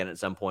Sammy again at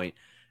some point,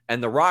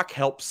 and The Rock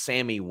helps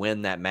Sammy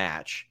win that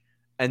match.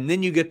 And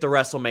then you get the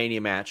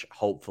WrestleMania match,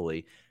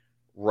 hopefully.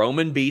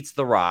 Roman beats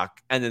The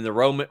Rock, and then the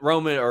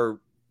Roman or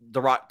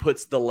The Rock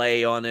puts the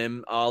lay on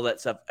him, all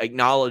that stuff,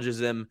 acknowledges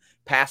him,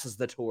 passes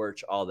the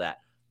torch, all that.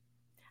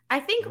 I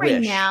think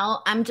right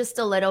now I'm just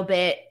a little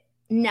bit,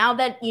 now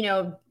that,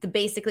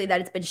 basically that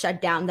it's been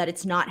shut down, that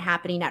it's not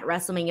happening at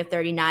WrestleMania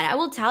 39, I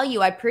will tell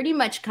you, I pretty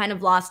much kind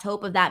of lost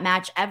hope of that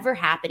match ever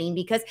happening,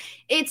 because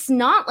it's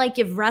not like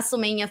if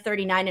WrestleMania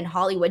 39 in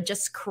Hollywood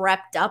just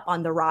crept up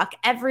on The Rock.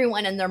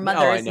 Everyone and their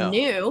mothers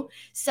knew.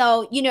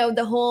 So,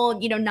 the whole,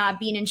 not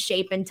being in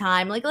shape in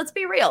time, like, let's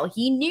be real.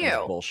 He knew.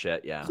 That's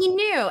bullshit, yeah. He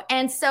knew.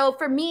 And so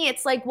for me,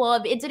 it's like, well,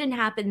 if it didn't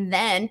happen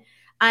then,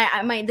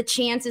 the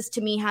chances to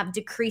me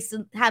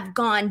have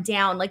gone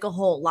down like a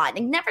whole lot.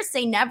 And never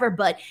say never,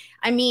 but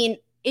I mean,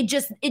 it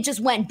just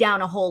went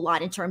down a whole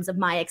lot in terms of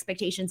my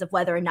expectations of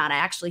whether or not I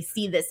actually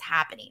see this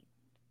happening.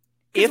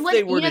 If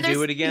they were to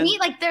do it again, to me,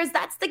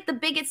 that's like the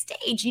biggest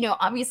stage.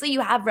 Obviously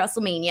you have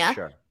WrestleMania.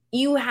 Sure.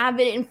 You have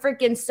it in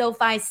freaking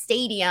SoFi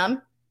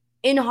Stadium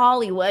in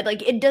Hollywood.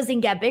 Like, it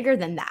doesn't get bigger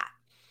than that.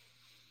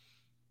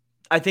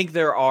 I think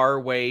there are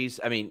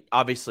ways. I mean,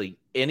 obviously,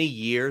 any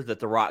year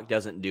that The Rock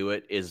doesn't do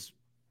it is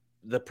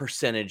the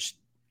percentage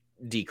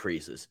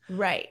decreases.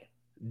 Right.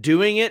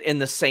 Doing it in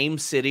the same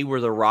city where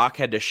The Rock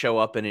had to show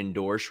up and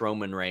endorse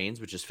Roman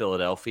Reigns, which is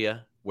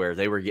Philadelphia, where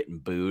they were getting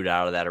booed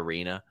out of that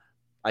arena,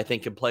 I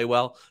think can play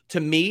well. To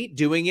me,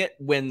 doing it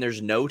when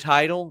there's no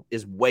title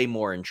is way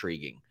more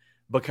intriguing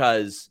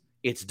because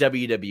it's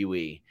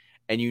WWE,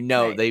 and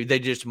right. they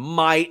just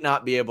might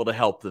not be able to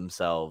help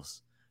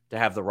themselves to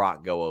have The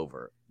Rock go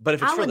over. But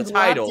if it's for the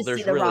title,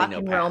 there's really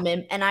no path.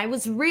 Roman, and I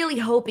was really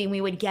hoping we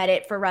would get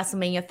it for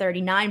WrestleMania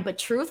 39. But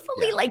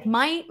truthfully, like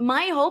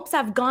my hopes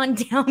have gone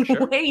down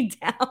way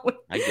down.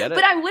 I get it.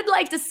 But I would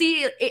like to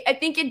see. I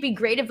think it'd be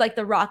great if like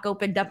The Rock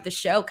opened up the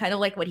show, kind of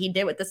like what he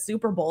did with the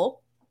Super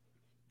Bowl.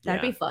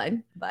 That'd be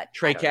fun. But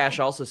Trey Cash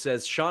also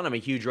says, Sean, I'm a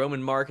huge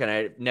Roman mark, and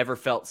I never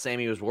felt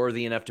Sammy was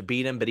worthy enough to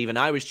beat him. But even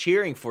I was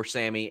cheering for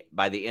Sammy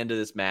by the end of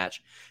this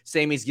match.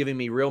 Sammy's giving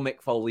me real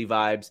Mick Foley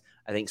vibes.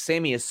 I think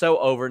Sammy is so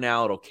over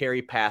now, it'll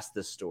carry past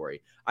this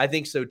story. I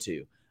think so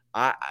too.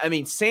 I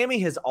mean, Sammy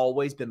has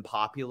always been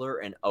popular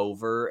and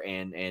over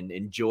and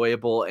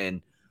enjoyable.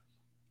 And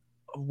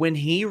when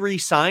he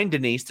re-signed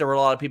Denise, there were a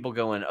lot of people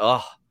going,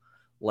 oh,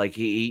 like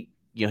he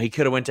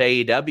could have went to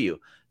AEW.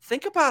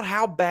 Think about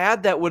how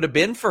bad that would have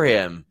been for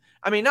him.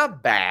 I mean,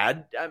 not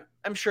bad.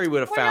 I'm sure he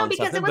would have found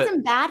something. Because it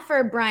wasn't bad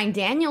for Bryan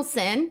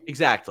Danielson.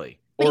 Exactly.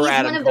 But he's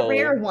Adam one of Cole. The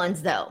rare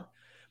ones, though.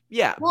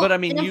 Yeah, well, but I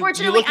mean,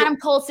 unfortunately, Adam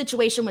Cole's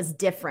situation was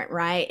different,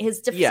 right?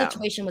 His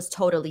situation was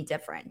totally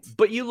different.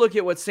 But you look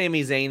at what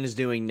Sami Zayn is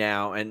doing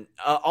now, and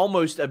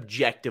almost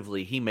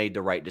objectively, he made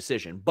the right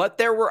decision. But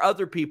there were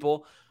other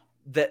people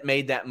that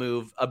made that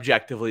move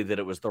objectively that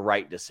it was the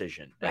right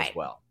decision as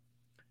well.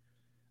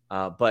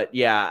 But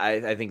yeah,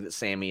 I think that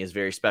Sammy is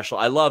very special.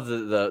 I love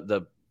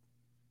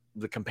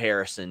the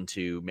comparison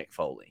to Mick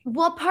Foley.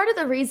 Well, part of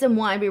the reason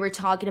why we were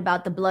talking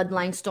about the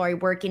bloodline story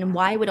working and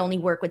why it would only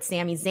work with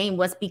Sami Zayn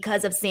was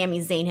because of Sami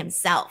Zayn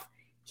himself.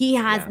 He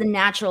has the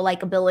natural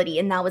likability,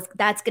 and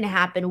that's going to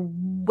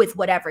happen with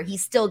whatever.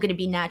 He's still going to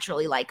be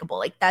naturally likable.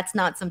 Like, that's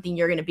not something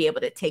you're going to be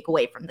able to take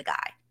away from the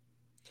guy.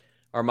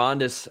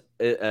 Armandus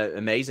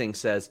Amazing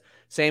says,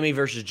 Sammy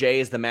versus Jay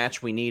is the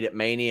match we need at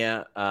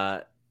Mania,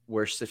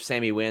 where if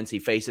Sammy wins, he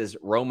faces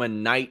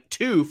Roman Night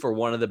 2 for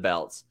one of the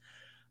belts.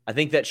 I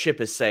think that ship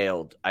has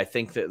sailed. I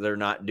think that they're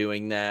not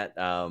doing that.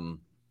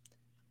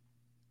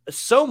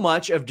 So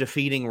much of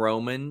defeating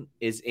Roman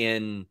is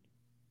in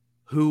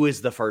who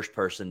is the first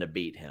person to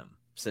beat him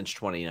since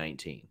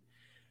 2019.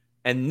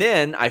 And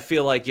then I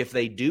feel like if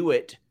they do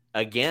it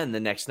again the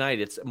next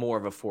night, it's more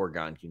of a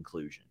foregone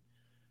conclusion.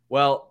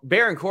 Well,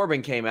 Baron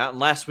Corbin came out, and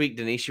last week,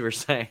 Denise, you were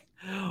saying,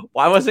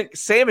 why wasn't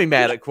Sammy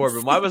mad at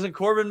Corbin? Why wasn't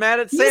Corbin mad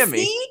at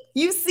Sammy?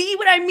 You see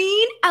what I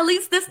mean? At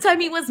least this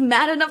time he was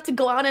mad enough to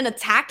go out and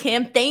attack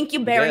him. Thank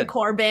you, Baron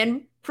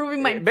Corbin,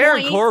 proving my point.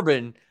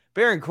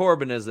 Baron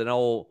Corbin is an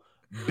old,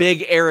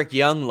 big Eric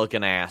Young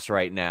looking ass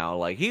right now.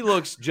 Like, he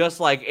looks just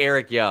like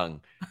Eric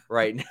Young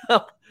right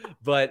now.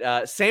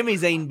 But Sami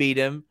Zayn beat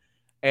him,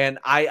 and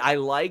I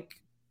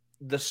like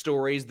the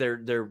stories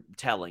they're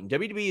telling.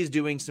 WWE is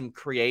doing some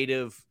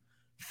creative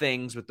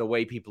things with the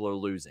way people are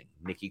losing.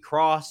 Nikki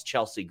Cross,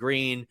 Chelsea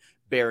Green,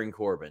 Baron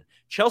Corbin.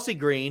 Chelsea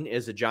Green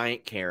is a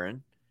giant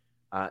Karen.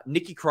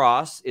 Nikki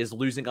Cross is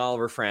losing all of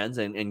her friends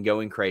and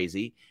going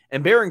crazy.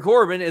 And Baron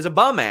Corbin is a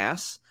bum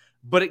ass,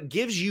 but it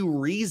gives you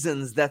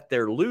reasons that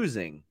they're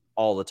losing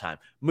all the time.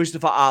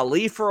 Mustafa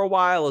Ali for a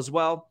while as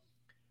well.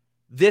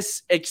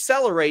 This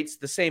accelerates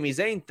the Sami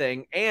Zayn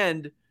thing,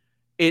 and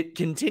it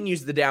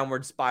continues the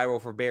downward spiral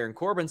for Baron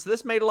Corbin. So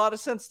this made a lot of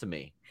sense to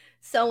me.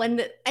 So, and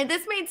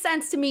this made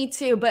sense to me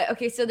too, but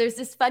okay, so there's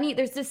this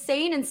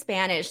saying in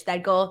Spanish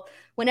that go,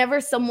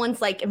 whenever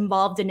someone's like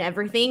involved in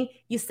everything,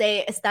 you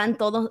say, están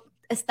todo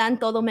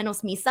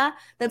menos misa.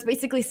 That's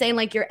basically saying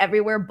like you're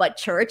everywhere but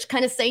church,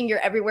 kind of saying you're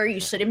everywhere you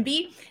shouldn't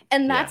be.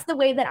 And that's the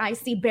way that I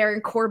see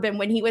Baron Corbin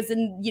when he was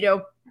in,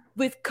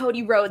 with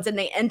Cody Rhodes, and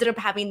they ended up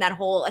having that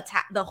whole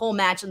attack, the whole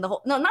match, and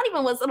not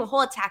even was it a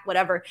whole attack,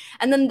 whatever.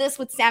 And then this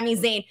with Sami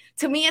Zayn.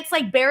 To me, it's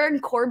like Baron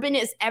Corbin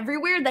is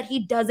everywhere that he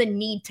doesn't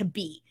need to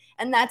be.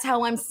 And that's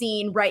how I'm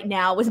seeing right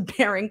now with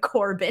Baron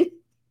Corbin.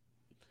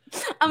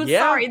 I'm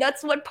sorry.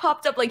 That's what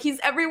popped up. Like, he's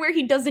everywhere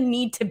he doesn't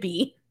need to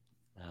be.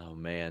 Oh,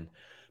 man.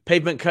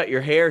 Pavement Cut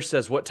Your Hair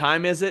says, what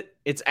time is it?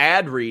 It's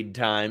ad read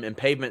time. And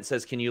Pavement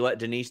says, can you let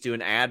Denise do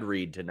an ad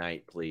read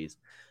tonight, please?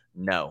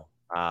 No.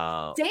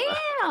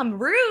 Damn,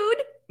 rude.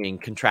 I mean,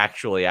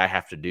 contractually, I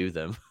have to do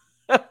them.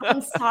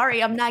 I'm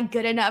sorry. I'm not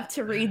good enough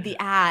to read the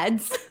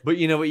ads. But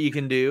you know what you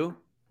can do?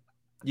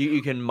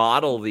 You can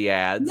model the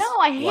ads. No,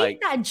 I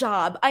hate that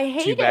job. I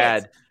hate it. Too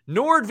bad.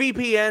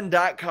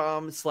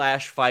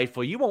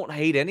 NordVPN.com/Fightful. You won't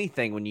hate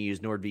anything when you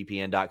use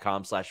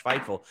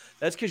NordVPN.com/Fightful.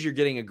 That's because you're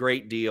getting a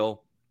great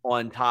deal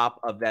on top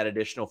of that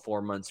additional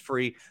 4 months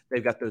free.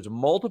 They've got those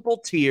multiple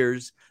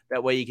tiers.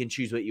 That way you can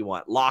choose what you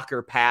want.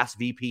 Locker, Pass,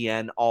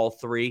 VPN, all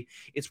three.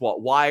 It's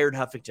what Wired,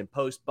 Huffington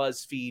Post,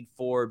 BuzzFeed,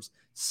 Forbes,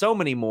 so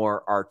many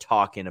more are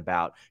talking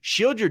about.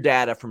 Shield your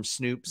data from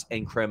snoops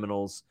and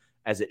criminals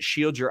as it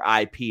shields your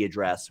IP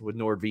address with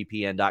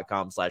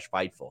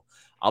NordVPN.com/Fightful.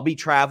 I'll be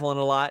traveling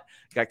a lot.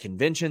 Got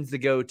conventions to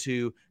go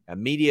to,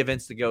 media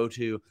events to go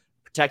to.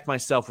 Protect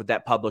myself with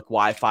that public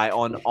Wi-Fi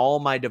on all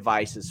my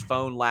devices,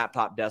 phone,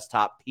 laptop,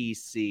 desktop,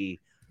 PC,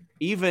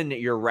 even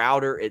your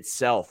router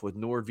itself with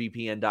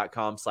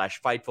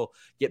NordVPN.com/Fightful.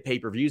 Get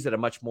pay-per-views at a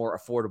much more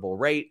affordable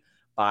rate.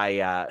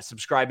 By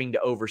subscribing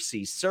to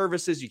overseas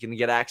services, you can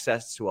get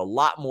access to a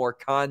lot more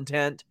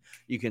content.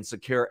 You can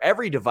secure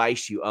every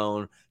device you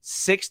own,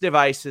 6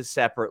 devices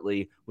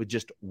separately with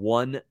just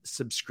one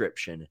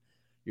subscription.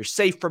 You're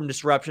safe from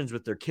disruptions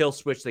with their kill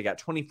switch. They got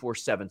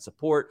 24/7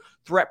 support,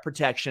 threat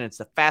protection. It's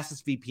the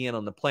fastest VPN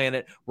on the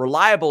planet,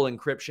 reliable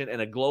encryption,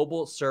 and a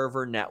global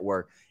server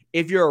network.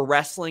 If you're a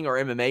wrestling or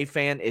MMA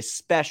fan,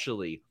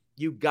 especially,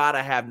 you got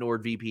to have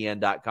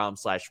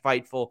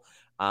NordVPN.com/Fightful.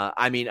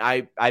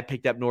 I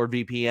picked up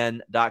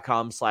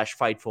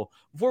NordVPN.com/Fightful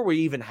before we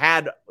even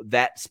had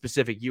that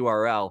specific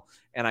URL,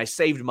 and I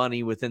saved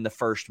money within the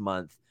first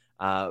month.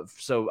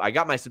 So I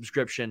got my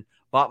subscription,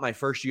 bought my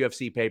first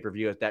UFC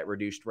pay-per-view at that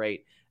reduced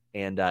rate,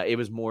 and it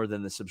was more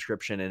than the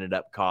subscription ended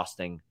up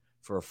costing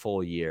for a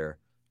full year.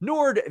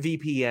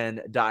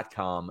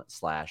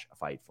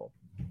 NordVPN.com/Fightful.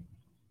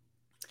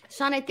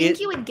 Sean, I think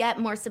you would get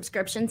more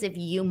subscriptions if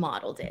you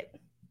modeled it.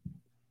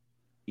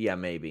 Yeah,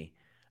 maybe.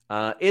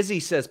 Izzy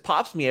says,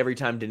 pops me every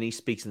time Denise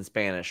speaks in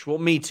Spanish. Well,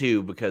 me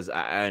too, because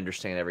I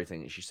understand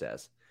everything that she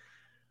says.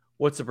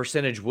 What's the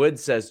percentage? Wood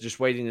says, just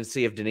waiting to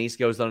see if Denise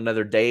goes on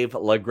another Dave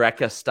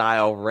LaGreca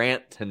style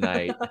rant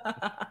tonight.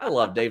 I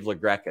love Dave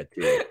LaGreca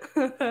too.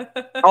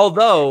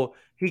 Although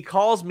he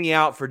calls me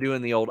out for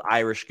doing the old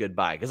Irish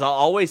goodbye, because I'll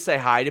always say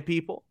hi to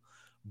people,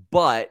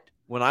 but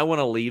when I want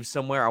to leave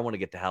somewhere, I want to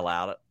get the hell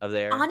out of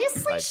there.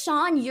 Honestly,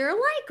 Sean, you're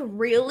like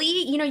really,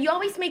 you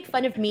always make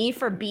fun of me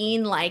for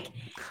being like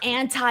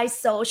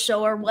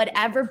anti-social or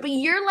whatever, but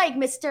you're like,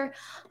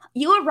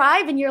 you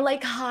arrive and you're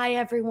like, hi,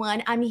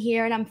 everyone, I'm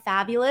here and I'm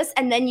fabulous.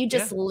 And then you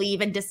just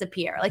leave and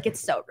disappear. Like, it's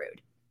so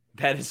rude.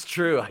 That is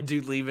true. I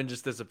do leave and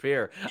just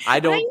disappear. I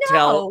don't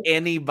tell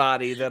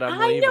anybody that I'm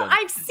leaving. I know.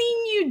 I've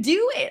seen you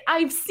do it.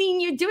 I've seen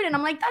you do it. And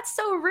I'm like, that's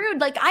so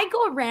rude. Like, I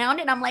go around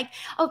and I'm like,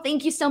 oh,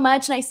 thank you so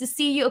much. Nice to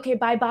see you. Okay,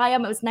 bye-bye.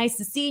 It was nice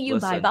to see you.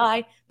 Listen,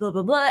 bye-bye. Blah,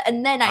 blah, blah.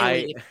 And then I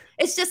leave.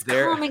 It's just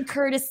common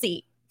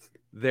courtesy.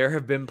 There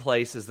have been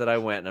places that I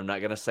went, and I'm not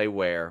going to say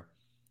where,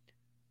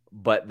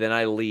 but then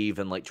I leave,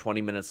 and like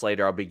 20 minutes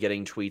later, I'll be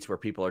getting tweets where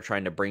people are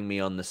trying to bring me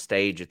on the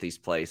stage at these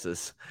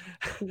places.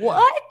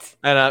 What?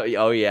 And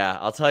oh yeah,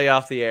 I'll tell you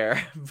off the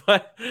air.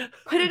 But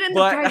put it in the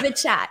private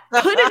chat.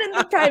 Put it in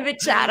the private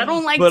chat. I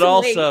don't like. But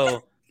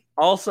to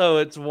also,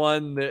 it's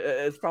one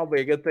that it's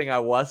probably a good thing I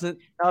wasn't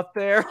up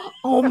there.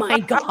 Oh my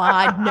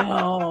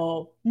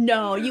God,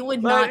 no, you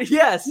would not.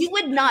 Yes, you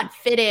would not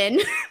fit in.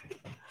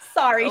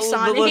 Sorry,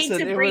 Sean. Listen, I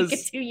hate to break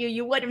it to you.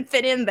 You wouldn't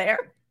fit in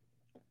there.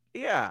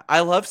 Yeah,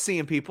 I love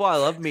seeing people. I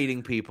love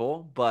meeting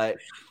people. But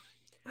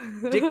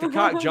Dick the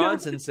Cock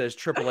Johnson says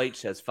Triple H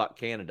says fuck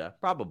Canada.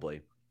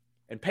 Probably.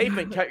 And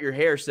Pavement Cut Your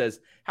Hair says,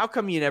 how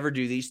come you never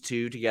do these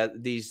two together?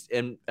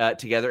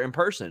 Together in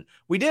person?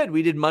 We did.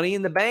 We did Money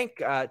in the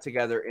Bank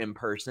together in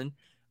person.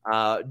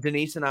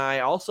 Denise and I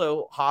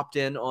also hopped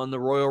in on the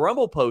Royal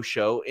Rumble post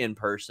show in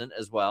person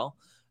as well.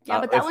 Yeah,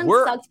 but that one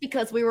sucks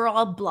because we were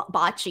all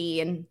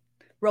botchy and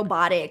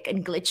robotic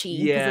and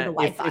glitchy because of the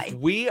Wi-Fi. If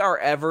we are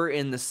ever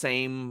in the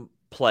same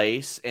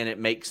place and it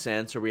makes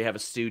sense, or we have a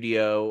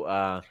studio,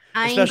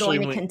 I ain't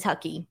going to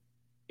Kentucky.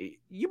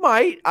 You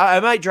might. I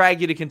might drag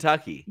you to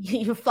Kentucky.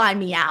 You fly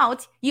me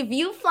out. If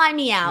you fly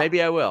me out,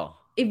 maybe I will.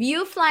 If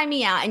you fly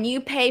me out and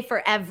you pay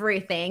for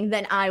everything,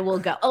 then I will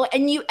go. Oh,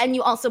 and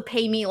you also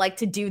pay me like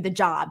to do the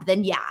job.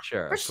 Then yeah,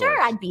 sure, for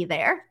sure, I'd be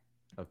there.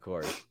 Of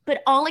course,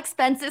 but all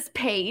expenses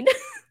paid.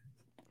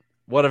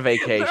 What a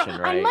vacation,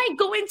 right? I might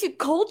go into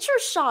culture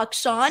shock,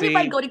 Sean, if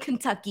I go to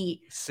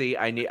Kentucky. See,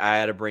 I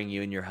had to bring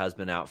you and your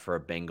husband out for a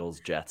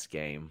Bengals Jets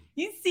game.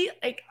 You see,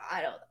 like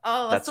I don't.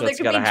 Oh, that's so there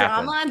could be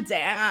drama.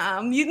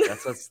 Damn,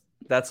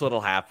 that's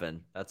what'll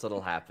happen. That's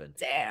what'll happen.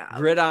 Damn.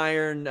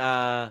 Gridiron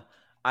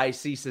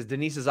IC says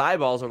Denise's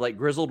eyeballs are like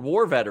grizzled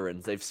war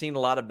veterans. They've seen a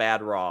lot of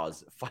bad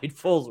Raws.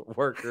 Fightful's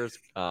workers.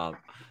 For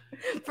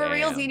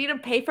reals, you need to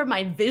pay for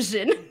my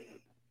vision.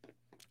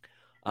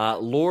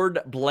 Lord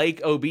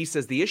Blake OB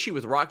says the issue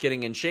with Rock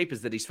getting in shape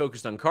is that he's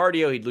focused on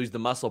cardio. He'd lose the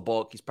muscle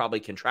bulk. He's probably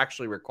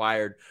contractually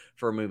required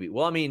for a movie.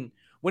 Well, I mean,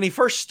 when he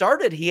first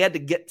started, he had to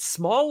get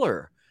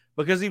smaller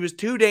because he was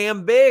too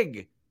damn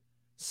big.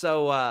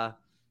 So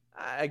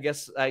I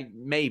guess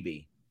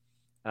maybe.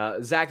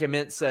 Zach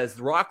Ament says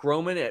Rock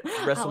Roman at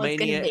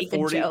WrestleMania make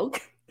 40. A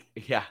joke.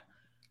 Yeah.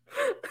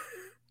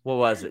 What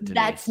was it, Denise?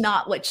 That's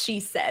not what she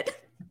said.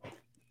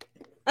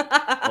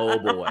 Oh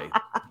boy.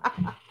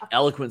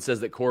 Eloquent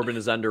says that Corbin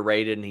is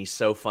underrated and he's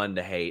so fun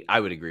to hate.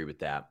 I would agree with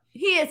that.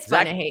 He is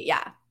fun to hate,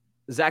 yeah.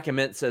 Zach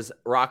Ament says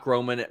Rock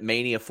Roman at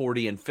Mania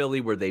 40 in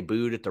Philly, where they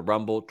booed at the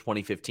Rumble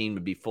 2015,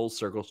 would be full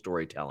circle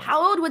storytelling.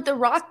 How old would The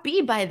Rock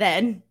be by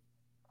then?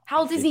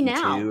 How old is he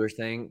now? 52 or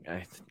thing.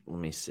 Let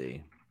me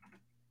see.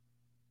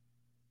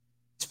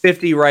 He's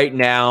 50 right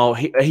now.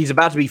 He's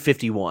about to be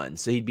 51,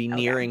 so he'd be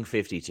nearing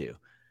 52.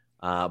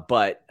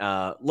 But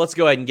let's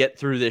go ahead and get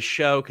through this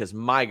show because,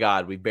 my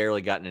God, we've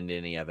barely gotten into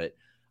any of it.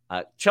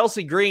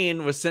 Chelsea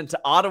Green was sent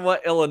to Ottawa,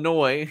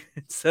 Illinois,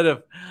 instead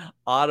of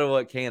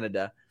Ottawa,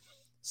 Canada.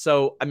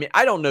 So, I mean,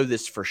 I don't know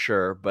this for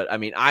sure, but I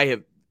mean, I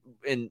have,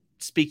 in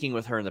speaking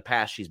with her in the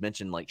past, she's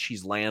mentioned like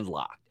she's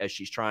landlocked as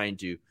she's trying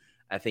to,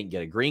 I think,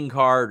 get a green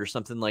card or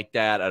something like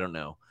that. I don't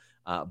know.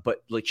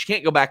 But like she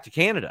can't go back to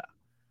Canada.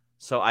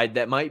 So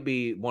that might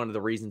be one of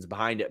the reasons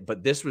behind it.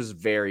 But this was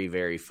very,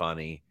 very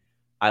funny.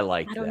 I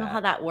like that. I don't know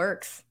how that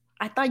works.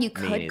 I thought you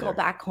could go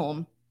back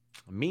home.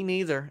 Me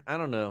neither. I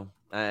don't know.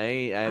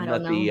 I'm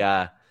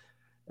not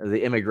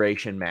the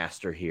immigration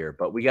master here,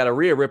 but we got a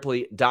Rhea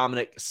Ripley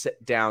Dominic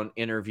sit down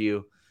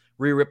interview.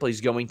 Rhea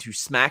Ripley's going to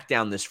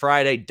SmackDown this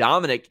Friday.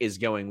 Dominic is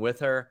going with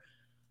her.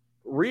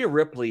 Rhea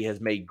Ripley has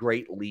made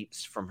great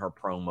leaps from her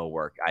promo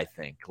work. I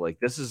think like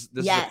this is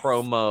a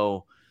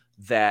promo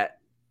that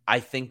I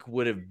think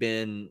would have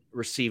been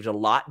received a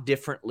lot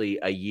differently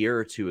a year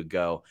or two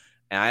ago,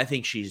 and I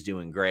think she's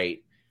doing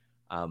great.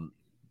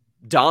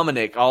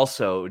 Dominic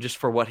also, just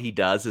for what he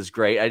does, is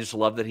great. I just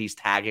love that he's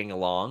tagging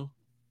along.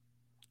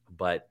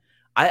 But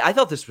I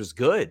thought this was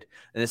good,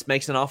 and this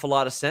makes an awful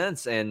lot of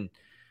sense. And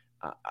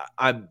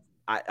I'm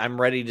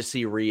ready to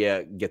see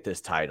Rhea get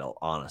this title,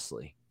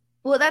 honestly.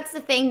 Well, that's the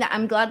thing that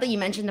I'm glad that you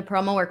mentioned the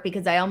promo work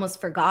because I almost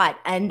forgot.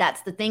 And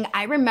that's the thing.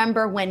 I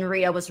remember when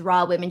Rhea was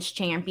Raw Women's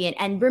Champion.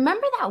 And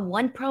remember that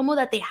one promo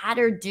that they had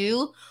her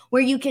do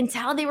where you can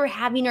tell they were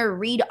having her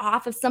read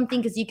off of something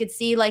because you could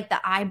see like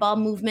the eyeball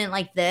movement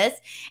like this.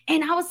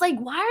 And I was like,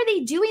 why are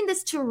they doing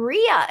this to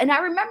Rhea? And I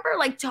remember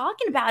like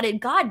talking about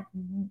it, God,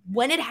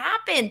 when it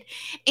happened.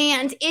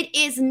 And it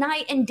is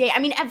night and day. I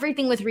mean,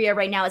 everything with Rhea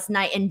right now is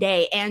night and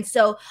day. And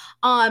so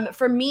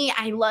for me,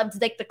 I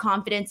loved like the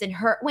confidence in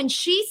her when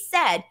she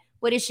said,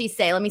 What did she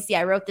say? Let me see.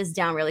 I wrote this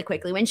down really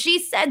quickly. When she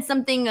said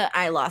something,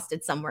 I lost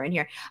it somewhere in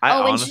here. I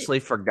honestly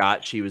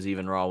forgot she was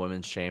even Raw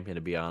Women's Champion,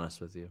 to be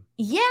honest with you.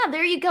 Yeah,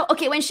 there you go.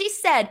 Okay, when she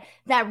said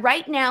that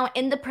right now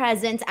in the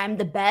present, I'm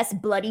the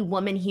best bloody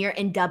woman here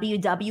in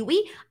WWE,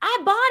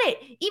 I bought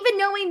it. Even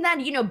knowing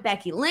that,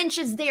 Becky Lynch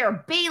is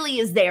there, Bayley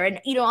is there, and,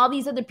 all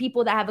these other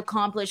people that have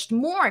accomplished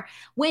more.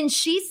 When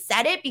she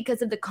said it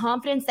because of the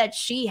confidence that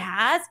she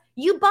has,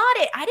 you bought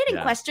it. I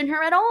didn't question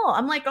her at all.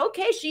 I'm like,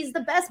 okay, she's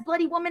the best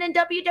bloody woman in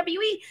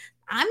WWE.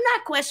 I'm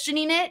not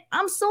questioning it.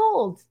 I'm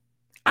sold.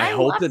 I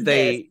hope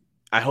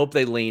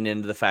they lean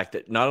into the fact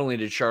that not only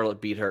did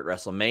Charlotte beat her at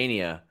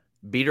WrestleMania,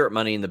 beat her at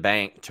Money in the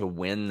Bank to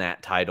win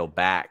that title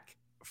back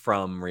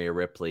from Rhea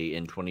Ripley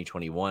in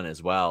 2021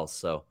 as well.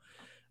 So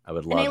I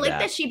would love that. And I like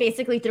that she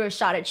basically threw a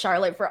shot at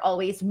Charlotte for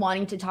always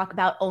wanting to talk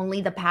about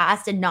only the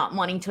past and not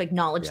wanting to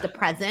acknowledge the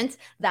present.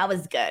 That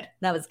was good.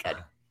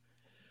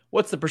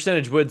 What's the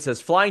percentage? Wood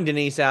says, flying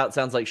Denise out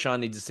sounds like Sean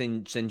needs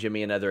to send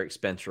Jimmy another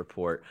expense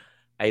report.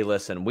 Hey,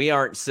 listen, we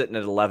aren't sitting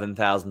at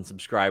 11,000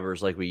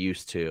 subscribers like we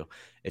used to.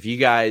 If you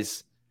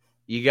guys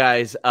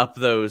up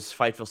those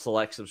Fightful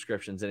Select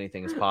subscriptions,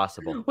 anything is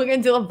possible. We're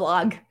going to do a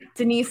vlog.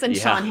 Denise and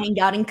Sean hang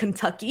out in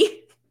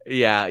Kentucky.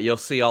 Yeah, you'll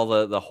see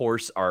all the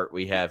horse art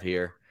we have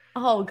here.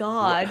 Oh,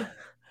 God.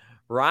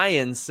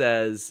 Ryan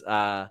says,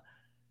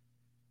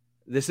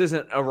 this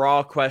isn't a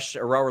Raw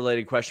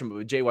related question, but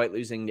with Jay White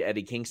losing to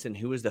Eddie Kingston,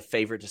 who is the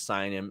favorite to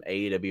sign him,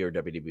 AEW or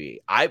WWE?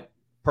 I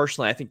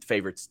think the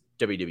favorite's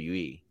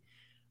WWE.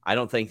 I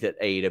don't think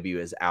that AEW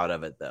is out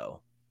of it,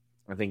 though.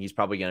 I think he's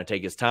probably going to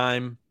take his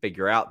time,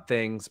 figure out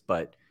things,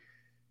 but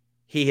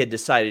he had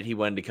decided he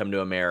wanted to come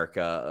to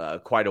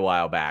America quite a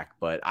while back,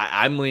 but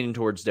I'm leaning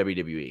towards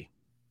WWE.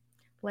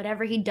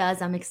 Whatever he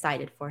does, I'm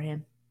excited for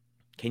him.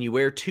 Can you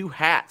wear 2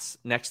 hats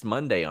next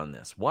Monday on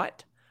this?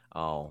 What?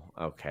 Oh,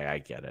 okay, I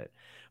get it.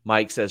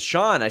 Mike says,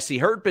 Sean, I see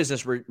Hurt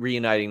Business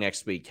reuniting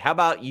next week. How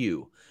about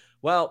you?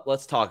 Well,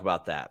 let's talk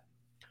about that.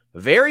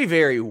 Very,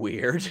 very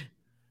weird.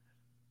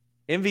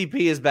 MVP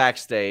is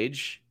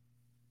backstage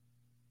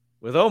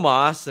with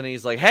Omos, and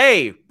he's like,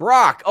 hey,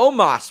 Brock,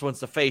 Omos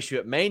wants to face you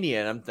at Mania.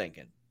 And I'm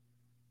thinking,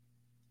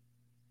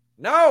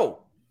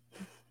 no.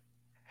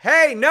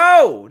 Hey,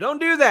 no, don't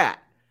do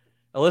that.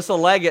 Alyssa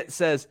Leggett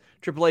says,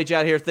 Triple H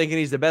out here thinking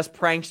he's the best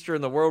prankster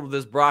in the world with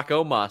this Brock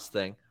Omos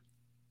thing.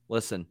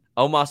 Listen,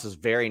 Omos is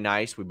very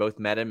nice. We both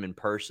met him in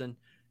person.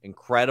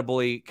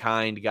 Incredibly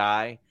kind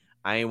guy.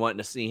 I ain't wanting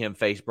to see him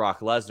face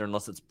Brock Lesnar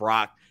unless it's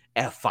Brock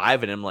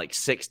F5ing him like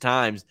 6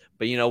 times.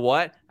 But you know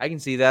what? I can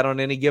see that on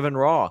any given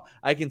Raw.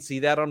 I can see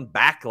that on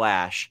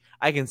Backlash.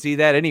 I can see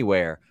that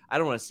anywhere. I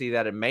don't want to see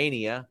that in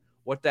Mania.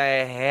 What the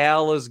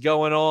hell is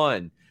going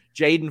on?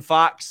 Jaden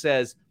Fox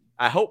says,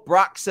 I hope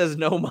Brock says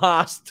no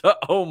mas to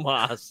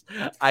Omos.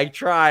 I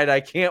tried. I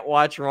can't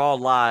watch Raw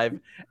live.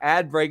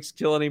 Ad breaks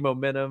kill any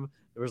momentum.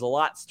 There was a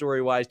lot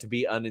story-wise to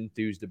be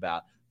unenthused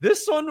about.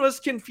 This one was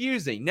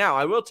confusing. Now,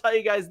 I will tell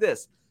you guys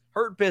this.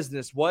 Hurt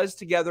Business was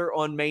together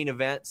on Main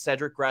Event.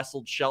 Cedric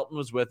wrestled. Shelton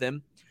was with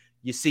him.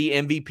 You see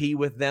MVP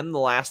with them the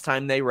last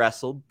time they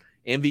wrestled.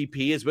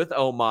 MVP is with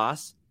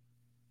Omos.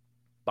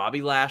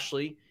 Bobby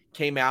Lashley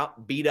came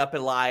out, beat up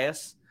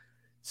Elias,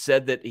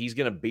 said that he's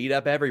going to beat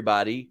up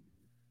everybody.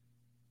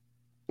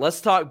 Let's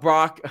talk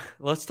Brock.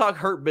 Let's talk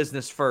Hurt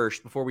Business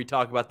first before we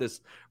talk about this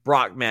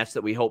Brock match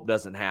that we hope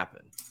doesn't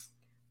happen.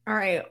 All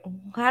right.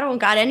 I don't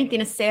got anything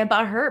to say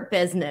about Hurt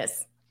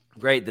Business.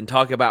 Great. Then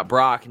talk about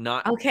Brock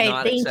not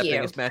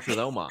accepting his match with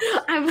Omos.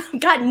 I've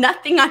got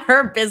nothing on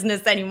Hurt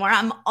Business anymore.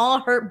 I'm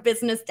all Hurt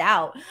Businessed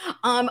out.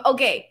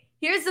 Okay.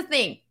 Here's the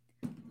thing.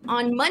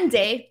 On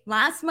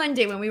last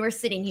Monday, when we were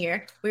sitting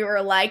here, we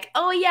were like,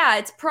 oh, yeah,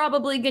 it's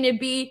probably going to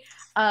be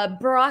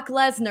Brock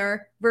Lesnar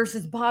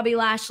versus Bobby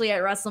Lashley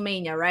at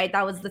WrestleMania, right?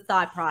 That was the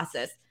thought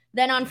process.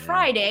 Then on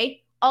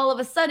Friday, all of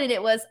a sudden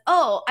it was,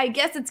 oh, I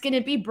guess it's going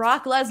to be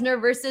Brock Lesnar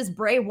versus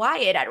Bray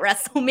Wyatt at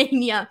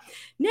WrestleMania.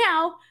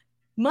 Now,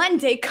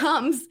 Monday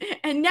comes,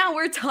 and now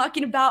we're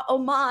talking about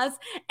Omos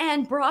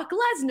and Brock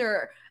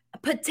Lesnar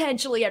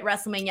potentially at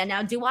WrestleMania.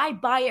 Now, do I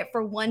buy it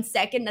for 1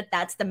 second that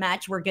that's the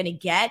match we're going to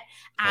get?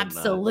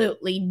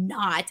 Absolutely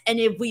not. And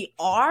if we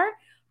are,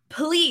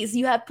 please,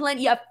 you have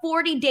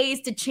 40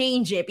 days to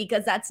change it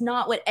because that's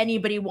not what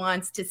anybody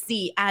wants to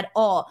see at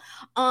all.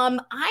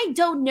 I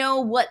don't know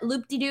what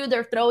loop-de-doo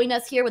they're throwing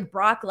us here with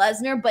Brock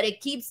Lesnar, but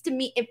it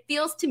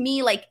feels to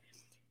me like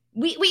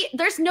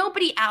there's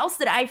nobody else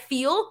that I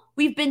feel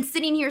we've been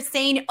sitting here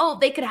saying, oh,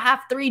 they could have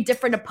 3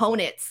 different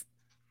opponents.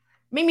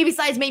 Maybe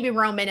besides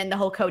Roman and the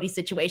whole Cody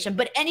situation,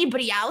 but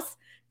anybody else?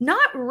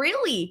 Not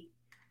really.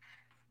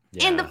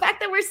 Yeah. And the fact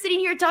that we're sitting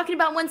here talking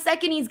about 1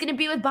 second he's going to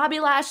be with Bobby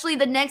Lashley,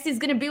 the next he's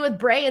going to be with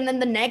Bray, and then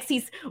the next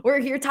we're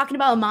here talking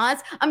about Omos.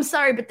 I'm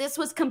sorry, but this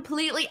was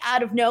completely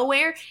out of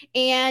nowhere.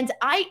 And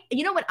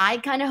you know what I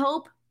kind of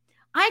hope?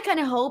 I kind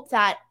of hope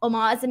that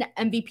Omos and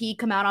MVP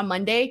come out on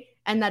Monday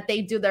and that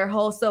they do their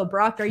whole, so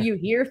Brock, are you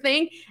here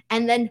thing?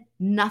 And then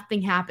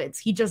nothing happens.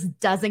 He just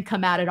doesn't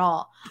come out at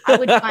all. I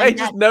would find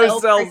that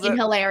so freaking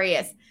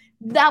hilarious.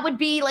 That would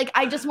be like,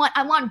 I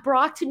want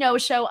Brock to no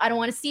show. I don't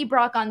want to see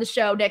Brock on the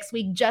show next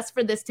week just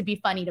for this to be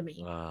funny to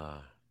me.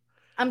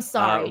 I'm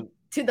sorry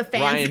to the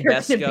fans Ryan who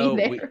are going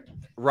to be there.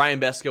 Ryan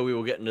Besco, we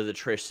will get into the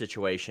Trish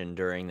situation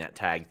during that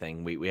tag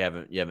thing. You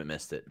haven't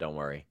missed it. Don't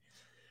worry.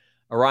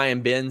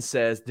 Orion Ben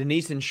says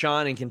Denise and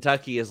Sean in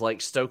Kentucky is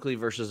like Stokely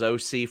versus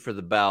OC for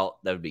the belt.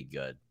 That would be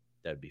good.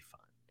 That would be fun.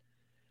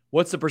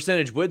 What's the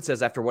percentage? Wood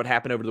says, after what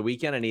happened over the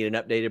weekend, I need an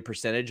updated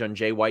percentage on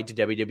Jay White to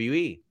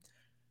WWE.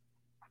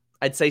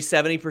 I'd say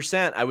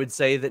 70%. I would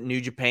say that New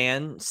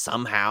Japan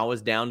somehow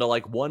is down to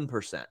like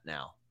 1%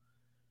 now.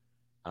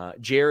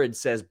 Jared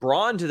says,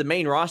 Braun to the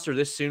main roster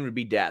this soon would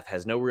be death.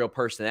 Has no real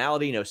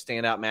personality, no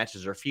standout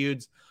matches or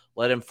feuds.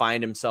 Let him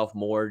find himself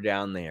more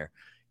down there.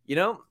 You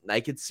know,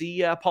 I could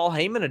see Paul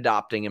Heyman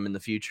adopting him in the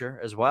future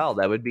as well.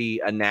 That would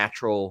be a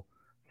natural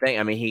thing.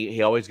 I mean,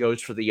 he always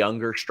goes for the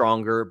younger,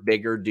 stronger,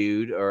 bigger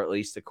dude, or at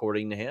least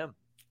according to him.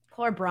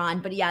 Poor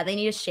Braun. But yeah, they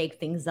need to shake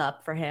things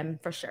up for him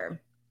for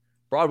sure.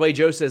 Broadway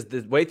Joe says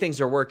the way things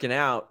are working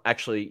out,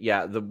 actually,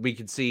 yeah, we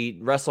could see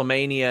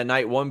WrestleMania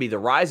Night 1 be the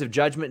rise of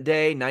Judgment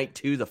Day, Night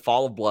 2, the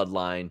fall of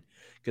Bloodline.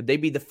 Could they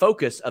be the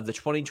focus of the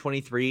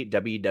 2023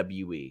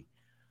 WWE?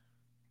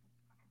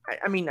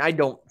 I mean, I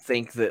don't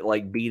think that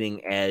like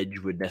beating Edge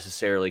would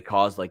necessarily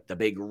cause like the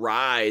big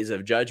rise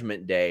of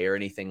Judgment Day or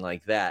anything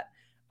like that.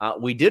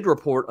 We did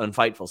report on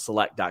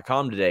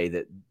FightfulSelect.com today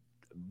that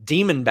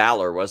Demon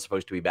Balor was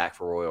supposed to be back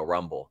for Royal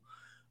Rumble,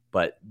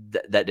 but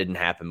that didn't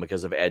happen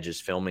because of Edge's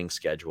filming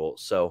schedule.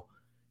 So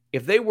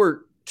if they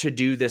were to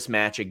do this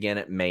match again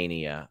at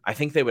Mania, I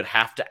think they would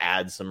have to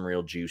add some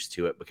real juice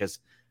to it because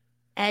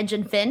Edge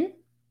and Finn.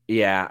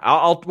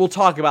 Yeah, we'll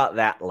talk about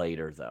that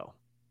later though.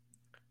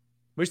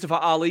 Mustafa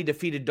Ali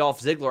defeated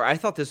Dolph Ziggler. I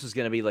thought this was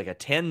going to be like a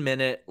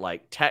 10-minute,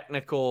 like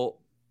technical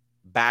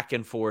back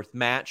and forth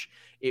match.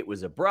 It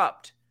was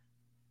abrupt,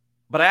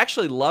 but I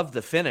actually loved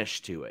the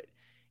finish to it.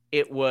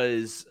 It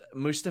was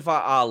Mustafa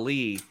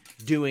Ali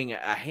doing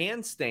a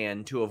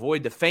handstand to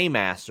avoid the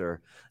Faymaster,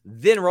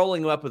 then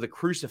rolling him up with a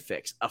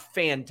crucifix. A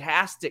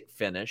fantastic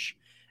finish.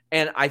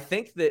 And I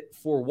think that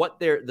for what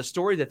the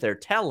story that they're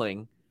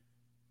telling,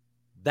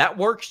 that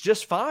works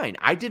just fine.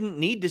 I didn't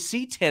need to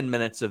see 10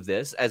 minutes of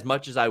this as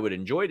much as I would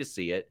enjoy to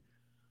see it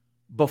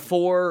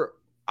before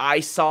I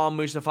saw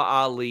Mustafa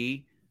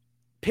Ali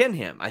pin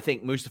him. I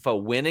think Mustafa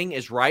winning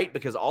is right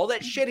because all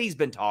that shit he's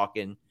been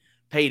talking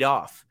paid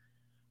off.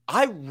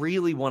 I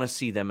really want to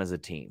see them as a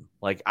team.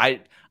 Like,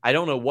 I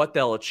don't know what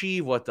they'll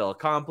achieve, what they'll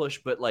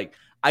accomplish, but like,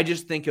 I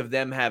just think of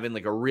them having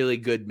like a really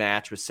good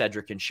match with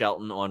Cedric and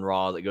Shelton on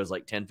Raw that goes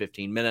like 10,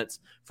 15 minutes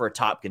for a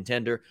top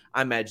contender.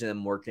 I imagine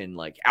them working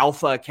like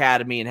Alpha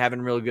Academy and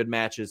having really good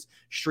matches.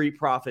 Street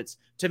Profits.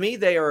 To me,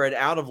 they are an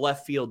out of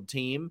left field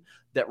team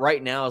that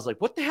right now is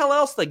like, what the hell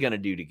else are they going to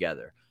do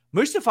together?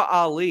 Mustafa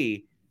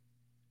Ali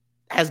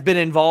has been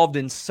involved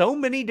in so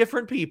many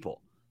different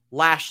people.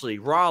 Lashley,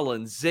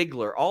 Rollins,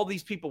 Ziggler, all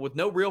these people with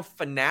no real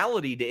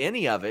finality to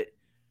any of it.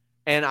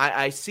 And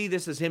I see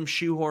this as him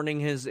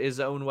shoehorning his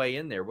own way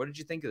in there. What did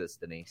you think of this,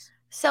 Denise?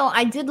 So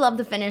I did love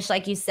the finish.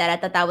 Like you said, I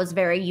thought that was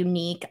very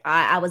unique.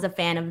 I was a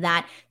fan of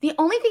that. The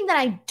only thing that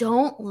I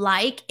don't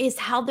like is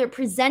how they're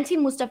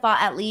presenting Mustafa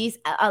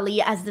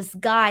Ali as this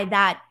guy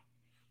that,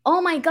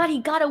 oh my God, he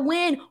got to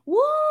win.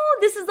 Woo,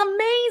 this is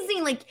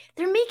amazing. Like,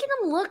 they're making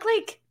him look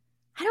like,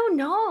 I don't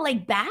know,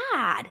 like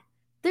bad.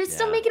 They're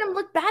still making him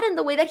look bad in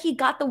the way that he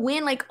got the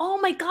win. Like, oh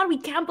my God, we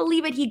can't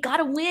believe it. He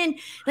got a win.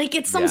 Like,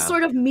 it's some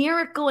sort of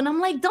miracle. And I'm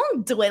like,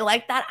 don't do it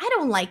like that. I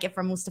don't like it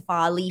from Mustafa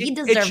Ali. He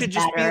deserves better. It should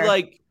just be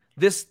like,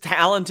 this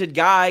talented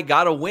guy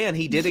got a win.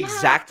 He did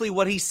exactly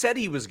what he said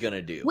he was going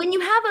to do. When you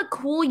have a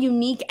cool,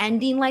 unique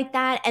ending like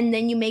that, and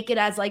then you make it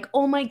as like,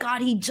 oh my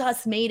God, he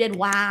just made it.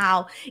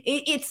 Wow.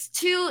 It's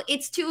too,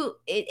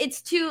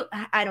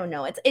 I don't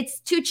know. It's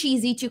too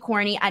cheesy, too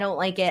corny. I don't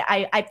like it.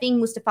 I think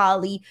Mustafa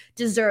Ali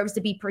deserves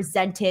to be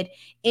presented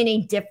in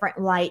a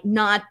different light,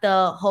 not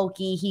the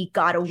hokey, he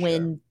got to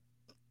win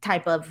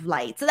type of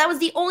light. So that was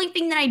the only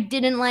thing that I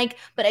didn't like,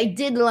 but I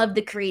did love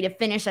the creative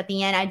finish at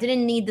the end. I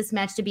didn't need this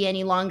match to be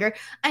any longer.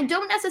 I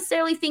don't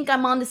necessarily think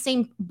I'm on the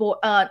same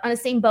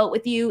boat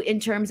with you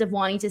in terms of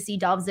wanting to see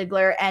Dolph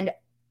Ziggler and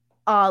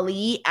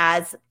Ali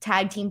as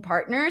tag team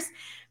partners,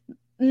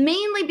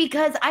 mainly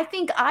because I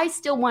think I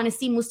still want to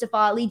see Mustafa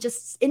Ali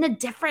just in a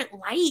different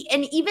light.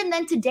 And even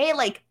then today,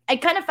 like, I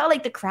kind of felt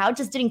like the crowd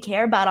just didn't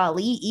care about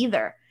Ali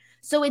either.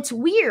 So it's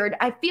weird.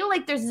 I feel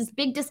like there's this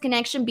big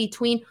disconnection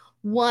between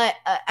what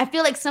I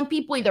feel like some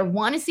people either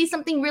want to see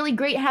something really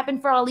great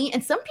happen for Ali,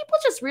 and some people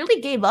just really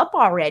gave up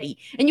already.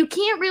 And you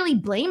can't really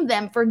blame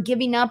them for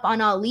giving up on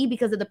Ali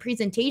because of the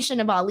presentation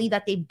of Ali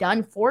that they've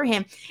done for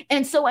him.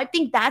 And so I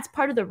think that's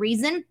part of the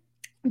reason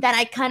that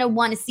I kind of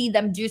want to see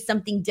them do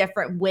something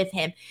different with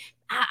him.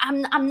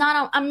 I'm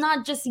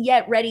not just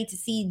yet ready to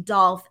see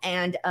Dolph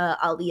and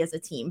Ali as a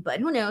team, but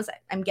who knows?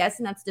 I'm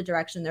guessing that's the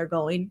direction they're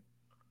going.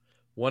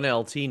 One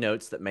LT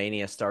notes that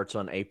Mania starts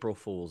on April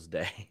Fool's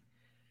Day.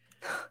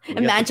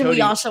 Imagine we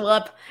all show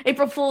up.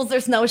 April Fools,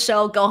 there's no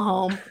show. Go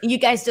home. You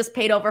guys just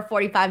paid over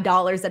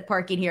 $45 at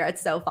parking here at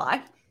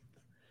SoFi.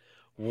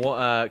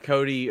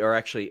 Cody, or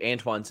actually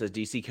Antoine says, do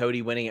you see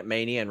Cody winning at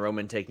Mania and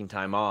Roman taking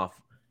time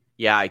off?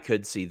 Yeah, I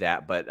could see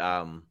that, but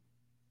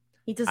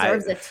he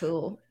deserves it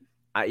too.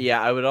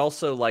 I would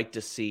also like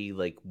to see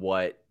like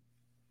what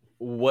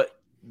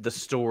the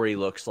story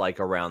looks like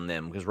around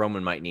them, because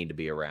Roman might need to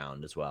be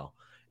around as well.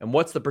 And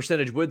what's the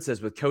percentage? Wood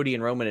says with Cody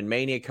and Roman in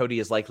Mania, Cody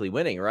is likely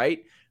winning,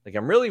 right? Like,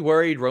 I'm really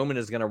worried Roman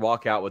is going to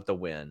walk out with the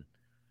win.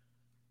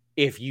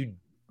 If you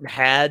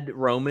had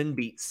Roman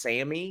beat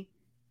Sammy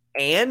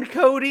and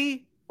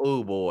Cody,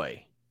 oh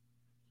boy,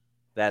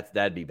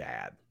 that'd be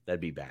bad. That'd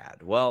be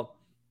bad. Well,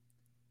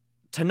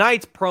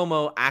 tonight's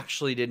promo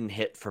actually didn't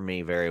hit for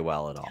me very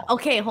well at all.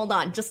 Okay, hold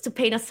on. Just to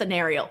paint a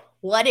scenario.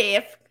 What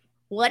if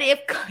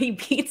he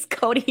beats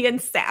Cody and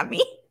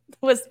Sammy?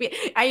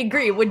 I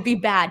agree, it would be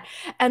bad.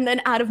 And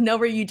then out of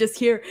nowhere, you just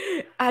hear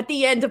at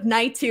the end of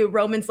night 2,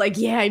 Roman's like,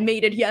 yeah, I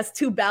made it. He has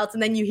 2 bouts.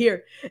 And then you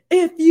hear,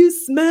 if you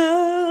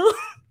smell.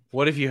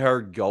 What if you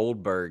heard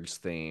Goldberg's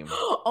theme?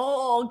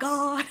 Oh,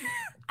 God.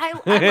 I'm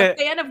a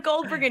fan of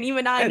Goldberg, and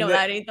even I know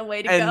that ain't the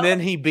way to go. And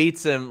then he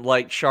beats him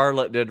like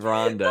Charlotte did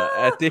Ronda.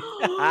 I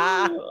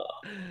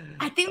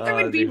think there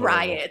would be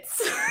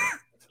riots.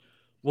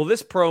 Well,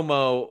 this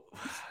promo,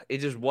 it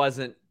just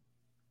wasn't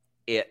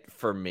it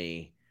for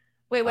me.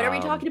 Wait, what are we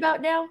talking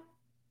about now?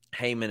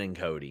 Heyman and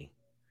Cody.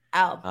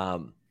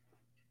 Oh.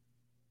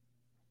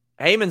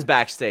 Heyman's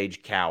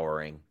backstage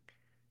cowering.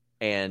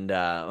 And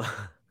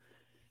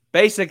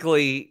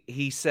basically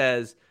he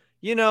says,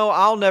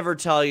 I'll never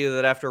tell you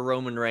that after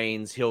Roman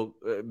Reigns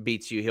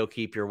beats you, he'll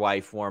keep your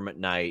wife warm at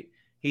night.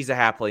 He's a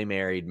happily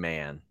married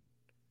man.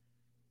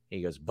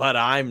 He goes, but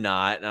I'm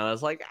not. And I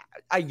was like,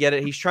 I get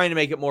it. He's trying to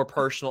make it more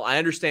personal. I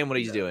understand what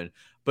he's doing.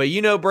 But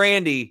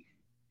Brandy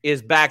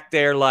is back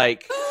there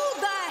like,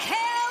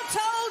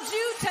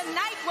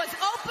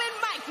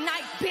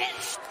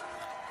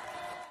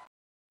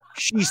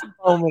 she's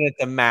foaming at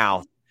the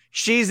mouth.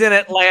 She's in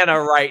Atlanta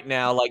right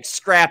now, like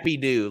Scrappy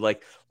Doo.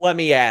 Like, let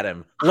me at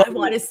him. I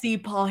want to see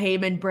Paul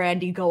Heyman and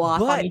Brandy go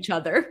off on each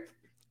other.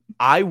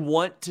 I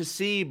want to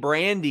see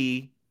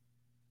Brandy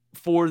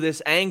for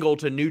this angle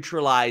to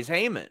neutralize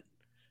Heyman,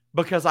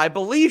 because I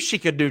believe she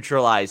could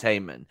neutralize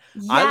Heyman.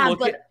 Yeah,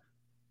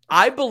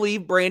 I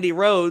believe Brandy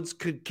Rhodes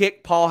could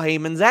kick Paul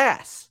Heyman's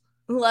ass.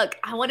 Look,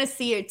 I want to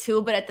see it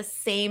too, but at the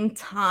same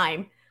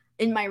time,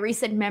 in my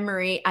recent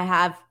memory, I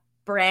have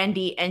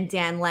Brandy and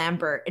Dan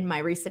Lambert in my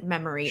recent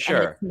memory, and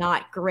it's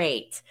not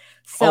great.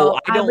 So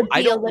I would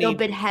be a little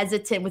bit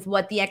hesitant with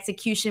what the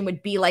execution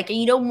would be like. And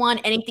you don't want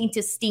anything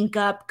to stink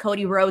up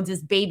Cody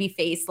Rhodes' baby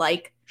face.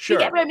 Like, you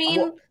get what I mean?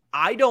 Well,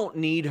 I don't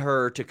need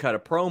her to cut a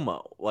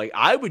promo. Like,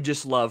 I would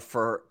just love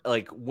for,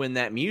 like, when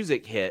that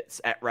music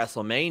hits at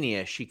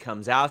WrestleMania, she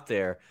comes out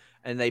there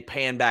and they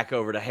pan back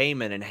over to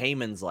Heyman, and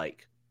Heyman's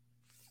like,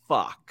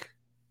 fuck.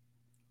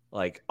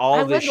 Like,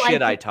 all this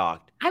shit I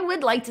talked. I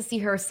would like to see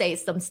her say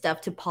some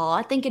stuff to Paul.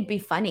 I think it'd be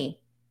funny.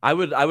 I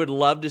would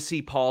love to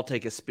see Paul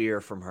take a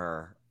spear from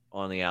her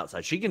on the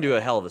outside. She can do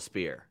a hell of a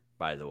spear,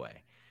 by the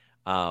way.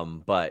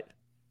 But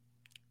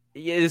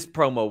this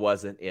promo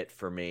wasn't it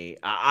for me.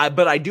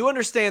 But I do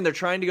understand they're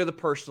trying to go the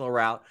personal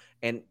route.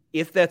 And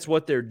if that's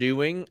what they're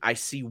doing, I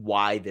see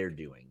why they're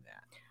doing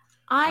that.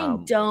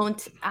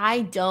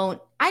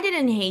 I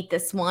didn't hate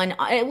this one.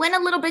 It went a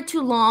little bit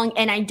too long,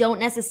 and I don't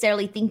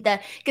necessarily think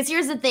that, because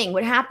here's the thing.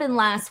 What happened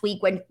last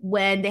week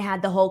when they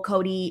had the whole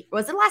Cody,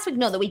 was it last week?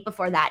 No, the week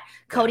before that,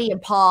 Cody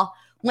and Paul,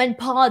 when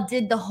Paul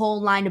did the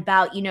whole line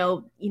about,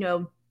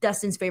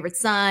 Dustin's favorite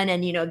son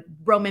and,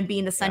 Roman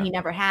being the son he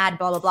never had,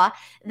 blah, blah, blah.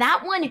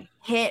 That one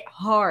hit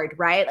hard,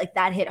 right? Like,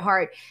 that hit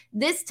hard.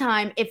 This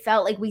time, it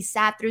felt like we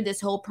sat through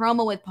this whole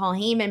promo with Paul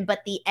Heyman, but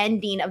the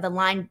ending of the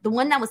line, the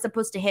one that was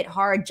supposed to hit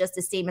hard just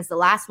the same as the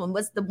last one,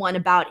 was the one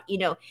about,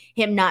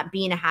 him not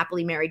being a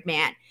happily married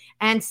man.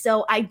 And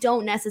so I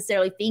don't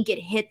necessarily think it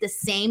hit the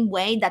same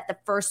way that the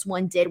first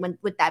one did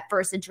with that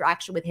first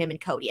interaction with him and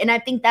Cody. And I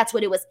think that's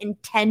what it was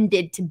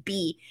intended to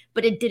be,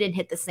 but it didn't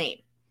hit the same.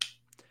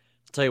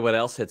 Tell you what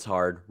else hits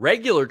hard.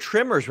 Regular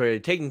trimmers ready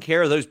taking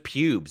care of those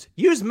pubes.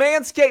 Use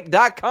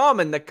manscaped.com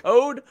and the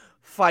code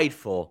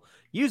FIGHTFUL.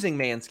 Using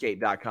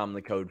manscaped.com and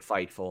the code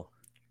FIGHTFUL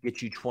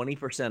gets you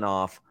 20%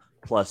 off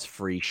plus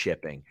free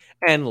shipping.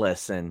 And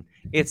listen,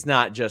 it's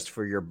not just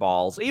for your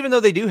balls, even though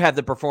they do have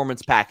the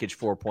Performance Package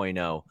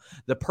 4.0,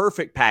 the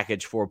Perfect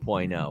Package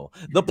 4.0,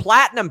 the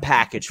Platinum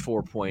Package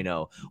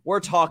 4.0.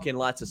 We're talking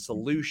lots of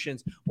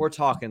solutions. We're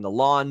talking the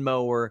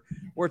lawnmower.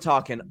 We're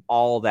talking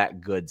all that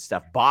good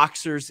stuff.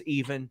 Boxers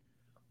even.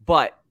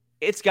 But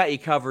it's got you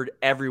covered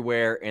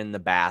everywhere in the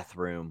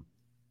bathroom,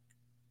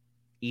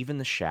 even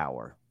the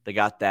shower. They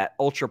got that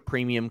ultra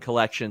premium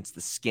collection. It's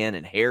the skin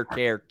and hair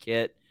care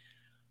kit.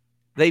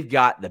 They've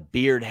got the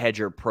Beard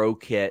Hedger Pro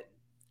Kit.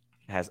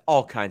 It has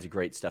all kinds of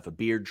great stuff. A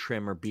beard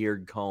trimmer,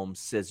 beard comb,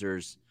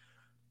 scissors.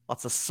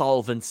 Lots of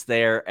solvents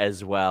there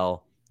as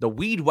well. The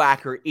Weed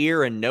Whacker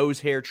ear and nose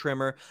hair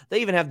trimmer.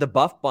 They even have the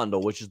Buff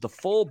Bundle, which is the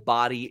full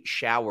body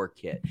shower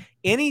kit.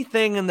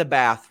 Anything in the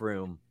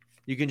bathroom,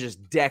 you can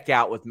just deck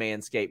out with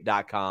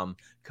manscaped.com,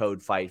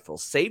 code FIGHTFUL.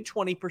 Save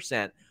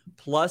 20%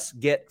 plus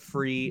get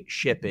free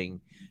shipping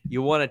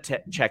you want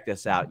to check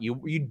this out.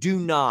 You do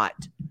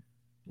not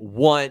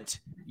want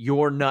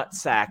your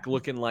nutsack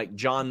looking like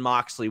John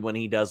Moxley when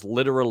he does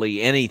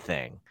literally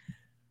anything.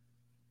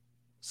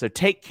 So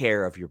take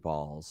care of your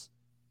balls.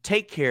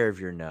 Take care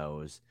of your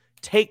nose.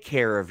 Take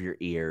care of your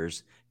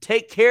ears.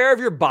 Take care of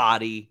your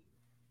body.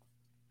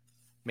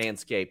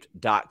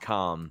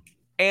 Manscaped.com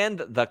and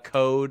the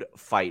code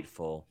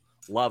FIGHTFUL.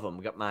 Love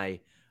them. Got my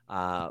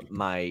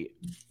my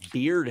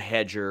beard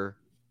hedger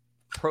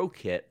pro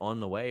kit on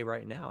the way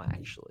right now,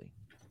 actually.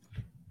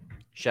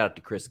 Shout out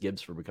to Chris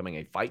Gibbs for becoming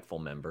a Fightful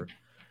member.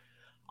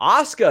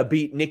 Asuka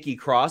beat Nikki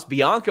Cross.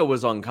 Bianca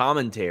was on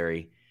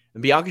commentary,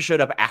 and Bianca showed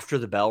up after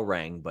the bell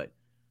rang, but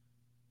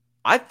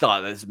I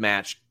thought this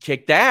match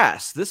kicked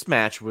ass. This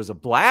match was a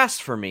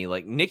blast for me.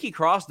 Like, Nikki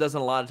Cross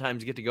doesn't a lot of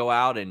times get to go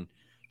out and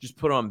just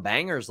put on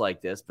bangers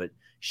like this, but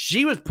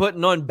she was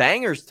putting on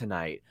bangers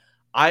tonight.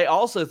 I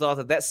also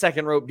thought that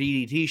second rope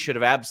DDT should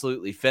have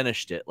absolutely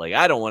finished it. Like,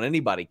 I don't want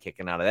anybody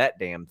kicking out of that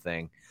damn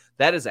thing.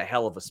 That is a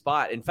hell of a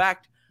spot. In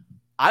fact,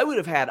 I would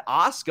have had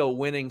Asuka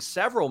winning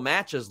several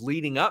matches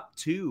leading up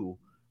to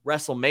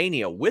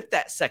WrestleMania with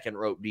that second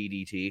rope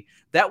DDT.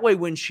 That way,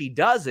 when she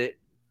does it,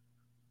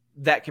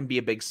 that can be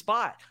a big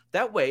spot.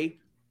 That way,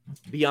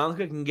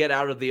 Bianca can get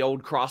out of the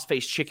old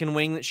crossface chicken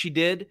wing that she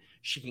did.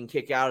 She can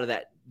kick out of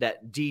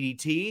that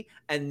DDT.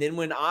 And then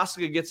when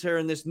Asuka gets her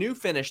in this new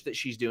finish that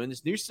she's doing,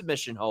 this new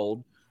submission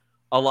hold,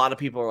 a lot of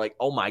people are like,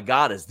 oh my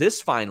God, is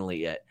this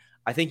finally it?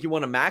 I think you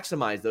want to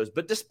maximize those.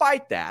 But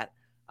despite that,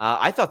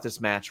 I thought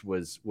this match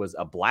was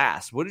a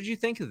blast. What did you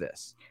think of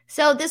this?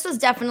 So this was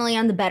definitely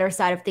on the better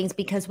side of things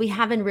because we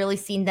haven't really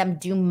seen them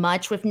do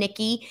much with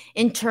Nikki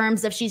in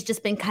terms of she's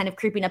just been kind of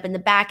creeping up in the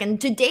back.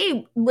 And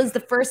today was the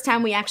first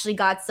time we actually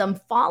got some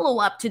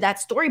follow-up to that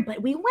story,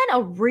 but we went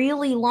a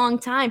really long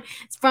time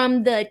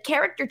from the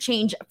character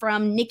change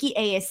from Nikki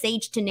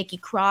ASH to Nikki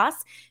Cross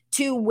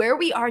to where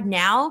we are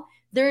now.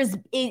 There's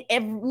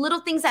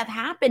little things have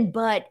happened,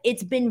 but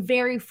it's been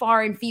very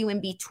far and few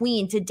in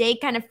between. Today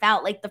kind of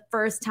felt like the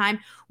first time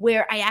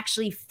where I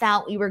actually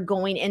felt we were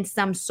going in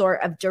some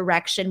sort of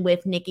direction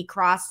with Nikki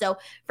Cross. So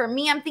for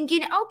me, I'm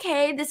thinking,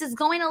 okay, this is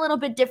going a little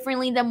bit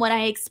differently than what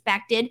I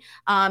expected,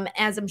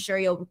 as I'm sure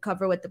you'll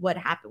cover with what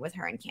happened with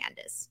her and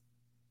Candice.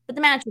 But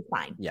the match was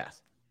fine.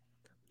 Yes.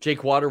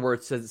 Jake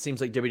Waterworth says it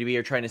seems like WWE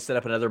are trying to set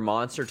up another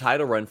monster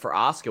title run for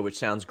Asuka, which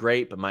sounds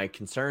great, but my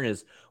concern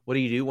is, what do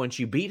you do once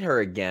you beat her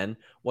again?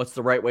 What's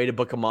the right way to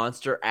book a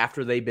monster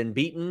after they've been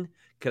beaten?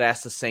 Could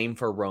ask the same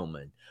for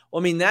Roman.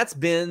 Well, I mean, that's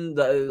been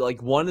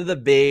one of the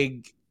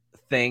big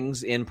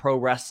things in pro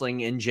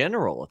wrestling in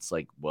general. It's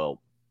like,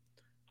 well,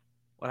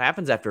 what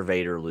happens after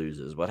Vader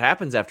loses? What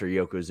happens after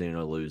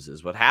Yokozuna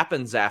loses? What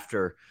happens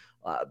after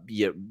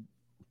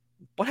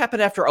what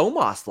happened after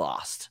Omos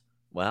lost?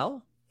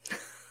 Well,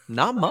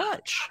 not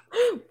much.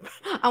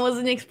 I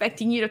wasn't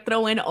expecting you to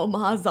throw in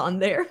Omos on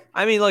there.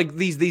 I mean, like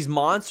these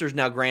monsters.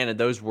 Now, granted,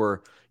 those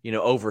were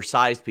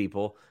oversized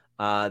people.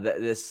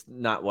 That's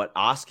not what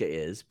Asuka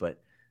is,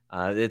 but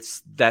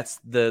that's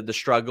the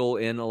struggle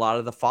in a lot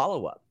of the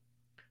follow up.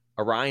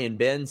 Orion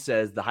Ben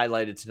says the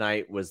highlighted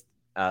tonight was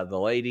the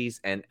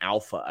ladies and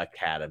Alpha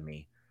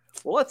Academy.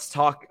 Well, let's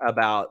talk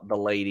about the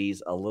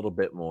ladies a little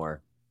bit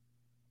more.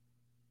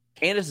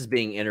 Candice is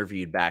being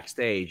interviewed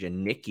backstage,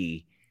 and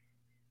Nikki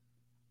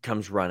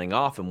comes running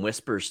off and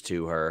whispers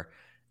to her.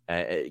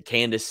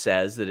 Candice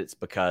says that it's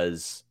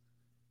because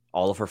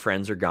all of her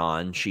friends are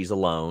gone. She's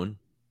alone.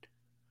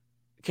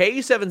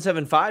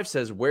 KE775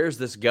 says, where's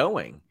this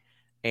going?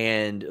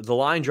 And the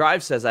Line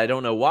Drive says, I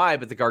don't know why,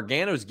 but the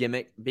Gargano's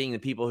gimmick, being the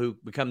people who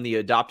become the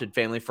adopted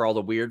family for all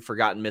the weird,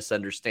 forgotten,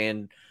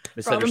 misunderstood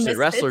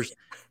wrestlers,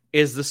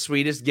 is the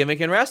sweetest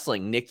gimmick in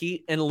wrestling.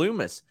 Nikki and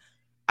Loomis.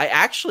 I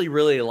actually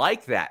really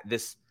like that.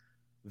 This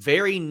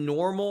very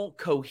normal,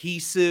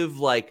 cohesive,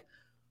 like,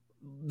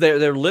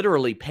 they're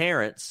literally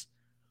parents,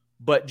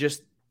 but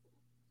just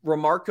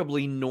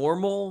remarkably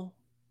normal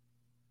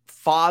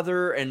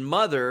father and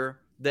mother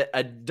that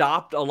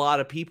adopt a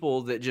lot of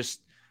people that just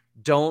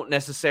don't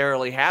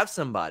necessarily have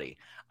somebody.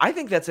 I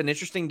think that's an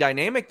interesting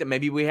dynamic that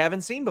maybe we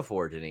haven't seen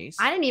before, Denise.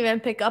 I didn't even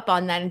pick up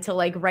on that until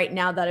like right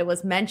now that it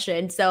was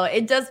mentioned. So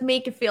it does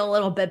make it feel a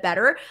little bit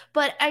better.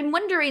 But I'm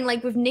wondering,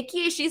 like, with Nikki,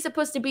 is she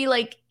supposed to be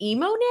like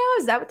emo now?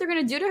 Is that what they're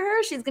going to do to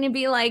her? She's going to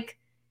be like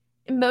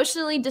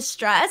emotionally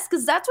distressed,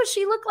 because that's what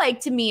she looked like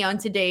to me on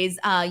today's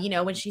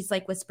when she's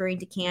like whispering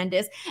to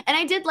Candice. And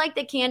I did like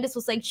that Candice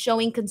was like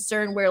showing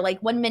concern, where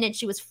like 1 minute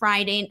she was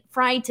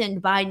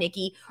frightened by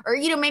Nikki, or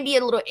maybe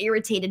a little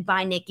irritated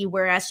by Nikki,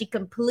 whereas she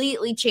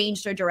completely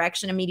changed her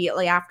direction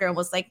immediately after and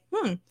was like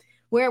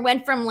where it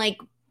went from like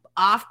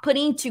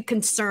off-putting to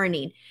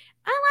concerning.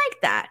 I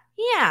like that.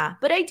 Yeah,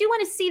 but I do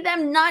want to see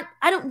them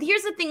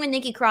here's the thing with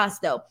Nikki Cross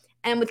though,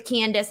 and with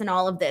Candice and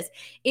all of this,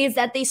 is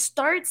that they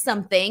start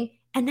something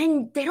and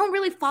then they don't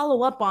really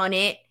follow up on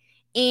it.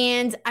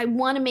 And I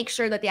want to make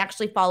sure that they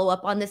actually follow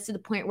up on this to the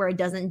point where it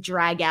doesn't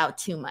drag out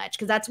too much,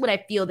 because that's what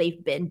I feel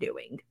they've been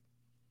doing.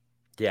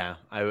 Yeah,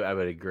 I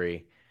would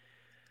agree.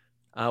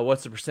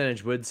 What's the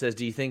percentage? Wood says,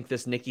 do you think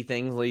this Nikki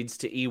thing leads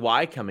to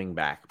EY coming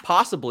back?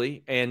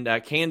 Possibly. And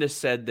Candace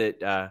said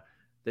that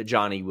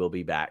Johnny will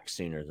be back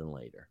sooner than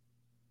later.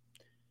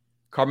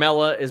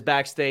 Carmella is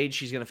backstage.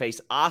 She's going to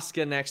face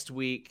Asuka next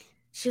week.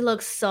 She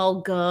looks so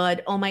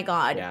good. Oh my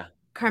God. Yeah.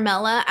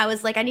 Carmella, I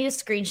was like, I need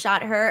to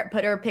screenshot her,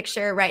 put her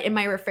picture right in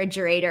my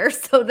refrigerator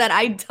so that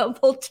I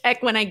double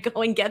check when I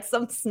go and get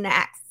some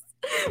snacks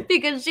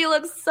because she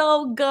looks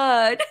so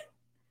good.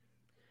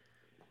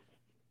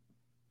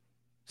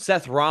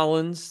 Seth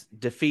Rollins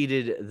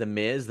defeated The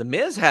Miz. The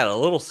Miz had a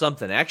little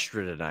something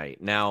extra tonight.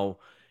 Now,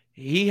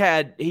 he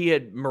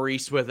had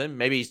Maurice with him.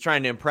 Maybe he's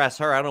trying to impress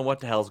her. I don't know what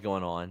the hell's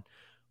going on.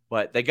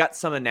 But they got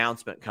some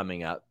announcement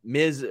coming up.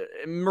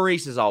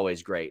 Maurice is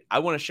always great. I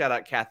want to shout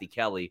out Kathy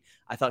Kelly.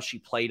 I thought she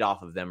played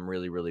off of them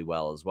really, really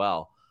well as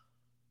well.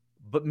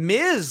 But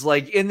Miz,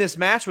 like in this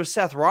match with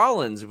Seth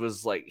Rollins,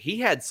 was like he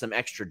had some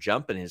extra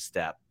jump in his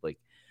step. Like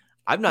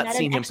I've not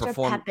seen him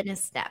perform. Pep in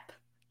his step.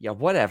 Yeah,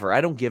 whatever. I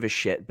don't give a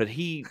shit. But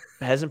he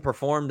hasn't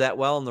performed that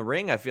well in the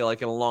ring, I feel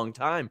like, in a long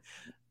time.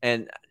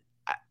 And,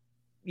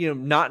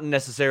 not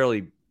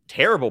necessarily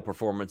terrible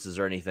performances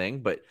or anything,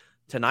 but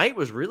tonight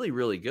was really,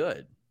 really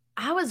good.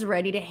 I was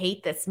ready to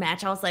hate this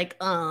match. I was like,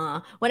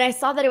 when I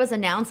saw that it was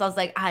announced, I was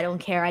like, I don't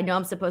care. I know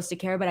I'm supposed to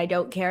care, but I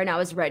don't care. And I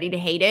was ready to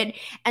hate it.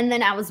 And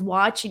then I was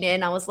watching it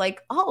and I was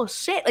like, oh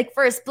shit. Like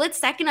for a split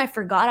second, I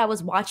forgot I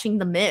was watching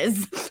The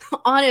Miz,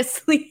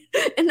 honestly.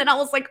 And then I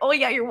was like, oh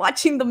yeah, you're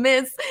watching The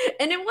Miz.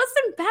 And it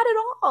wasn't bad at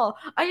all.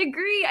 I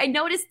agree. I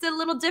noticed a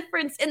little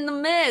difference in The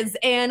Miz.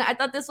 And I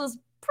thought this was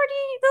pretty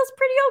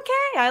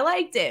okay. I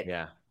liked it.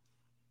 Yeah.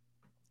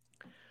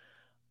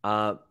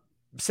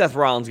 Seth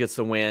Rollins gets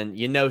the win.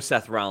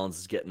 Seth Rollins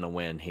is getting the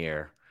win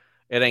here.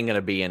 It ain't going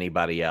to be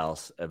anybody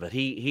else. But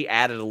he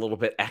added a little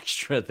bit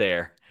extra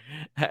there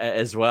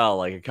as well,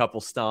 like a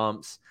couple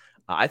stomps.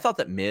 I thought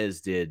that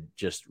Miz did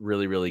just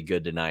really, really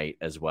good tonight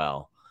as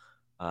well.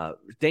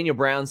 Daniel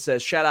Brown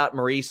says, shout out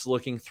Maurice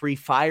looking 3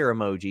 fire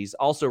emojis.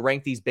 Also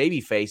rank these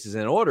baby faces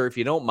in order, if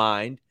you don't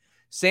mind.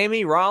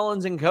 Sammy,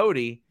 Rollins, and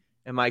Cody.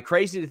 Am I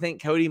crazy to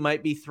think Cody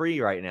might be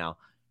 3 right now?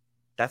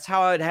 That's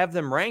how I'd have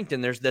them ranked,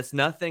 and that's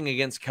nothing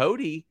against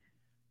Cody.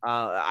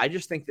 I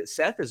just think that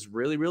Seth is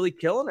really, really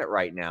killing it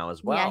right now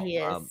as well. Yeah, he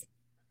is.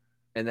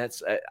 And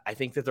I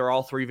think that they're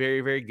all 3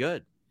 very, very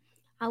good.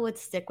 I would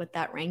stick with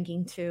that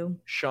ranking too.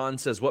 Sean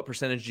says, what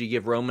percentage do you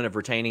give Roman of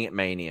retaining at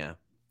Mania?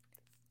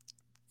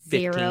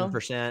 0.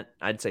 15%.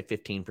 I'd say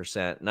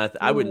 15%.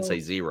 I wouldn't say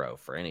 0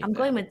 for anything. I'm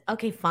going with,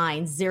 okay,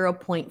 fine,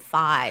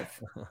 0.5.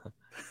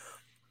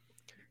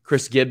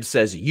 Chris Gibbs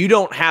says, you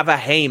don't have a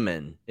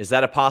Heyman. Is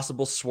that a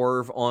possible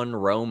swerve on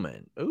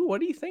Roman? Ooh,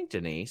 what do you think,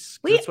 Denise?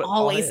 We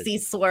always see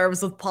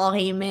swerves with Paul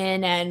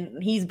Heyman,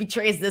 and he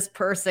betrays this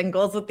person,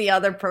 goes with the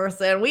other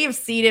person. We have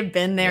seen it,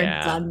 been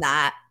there, done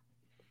that.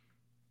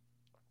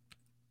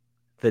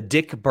 The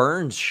Dick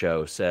Burns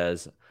Show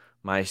says,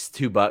 my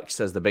 $2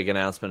 says the big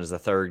announcement is the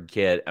 3rd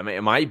kid. I mean,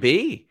 it might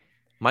be.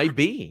 I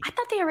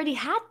thought they already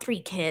had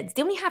 3 kids.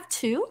 Didn't we have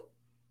 2?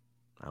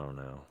 I don't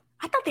know.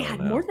 I thought they had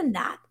more than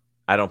that.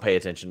 I don't pay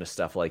attention to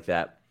stuff like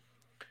that.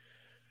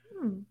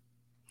 Well,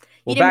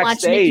 you didn't backstage,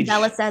 watch Nikki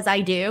Bella Says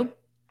I Do?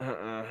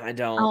 I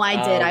don't. Oh, I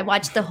did. I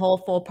watched the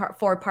whole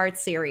 4-part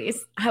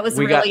series. I was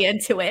really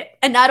into it.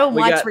 And I don't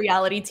watch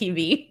reality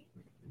TV.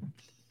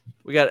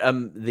 We got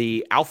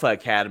the Alpha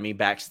Academy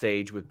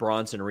backstage with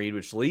Bronson Reed,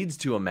 which leads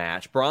to a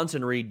match.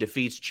 Bronson Reed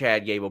defeats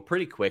Chad Gable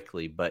pretty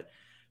quickly, but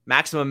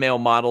Maximum Male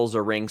Models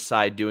are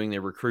ringside doing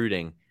their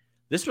recruiting.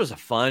 This was a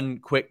fun,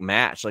 quick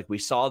match. Like we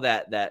saw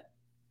that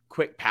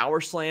quick power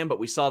slam, but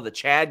we saw the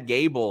Chad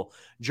Gable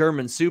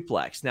German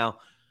suplex. Now,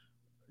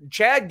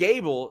 Chad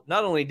Gable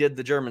not only did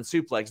the German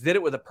suplex, did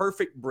it with a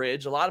perfect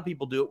bridge. A lot of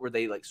people do it where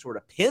they like sort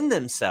of pin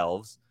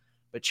themselves,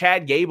 but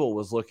Chad Gable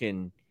was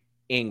looking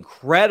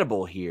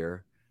incredible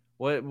here.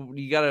 What,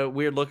 you got a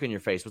weird look on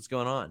your face. What's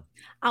going on?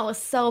 I was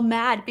so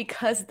mad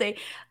because it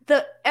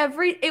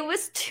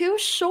was too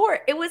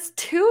short. It was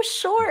too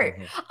short.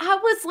 I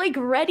was like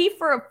ready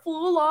for a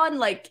full on,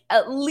 like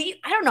at least,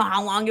 I don't know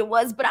how long it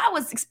was, but I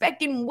was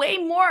expecting way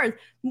more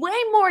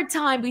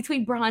time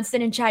between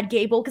Bronson and Chad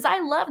Gable because I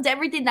loved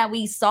everything that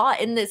we saw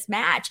in this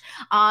match.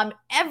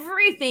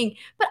 Everything.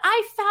 But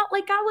I felt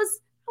like I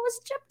was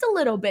gypped a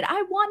little bit.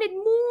 I wanted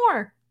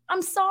more.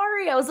 I'm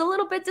sorry. I was a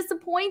little bit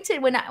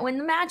disappointed when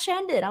the match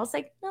ended. I was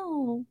like,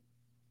 no.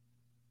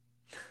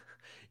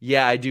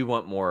 Yeah, I do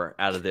want more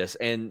out of this.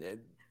 And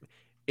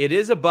it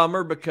is a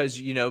bummer because,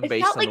 based on the way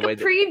it felt like a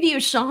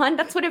preview, Sean.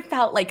 That's what it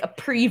felt like, a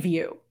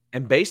preview.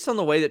 And based on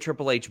the way that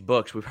Triple H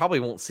books, we probably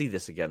won't see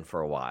this again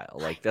for a while.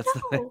 Like that's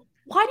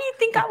Why do you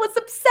think I was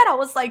upset? I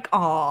was like,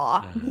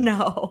 aw,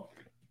 no.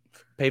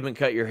 Pavement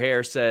Cut Your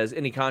Hair says,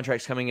 any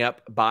contracts coming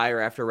up by or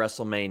after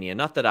WrestleMania?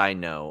 Not that I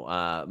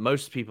know.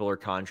 Most people are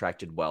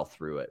contracted well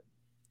through it.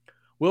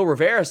 Will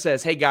Rivera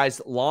says, hey guys,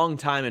 long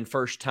time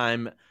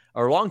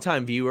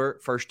viewer,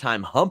 first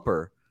time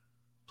humper.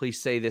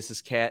 Please say this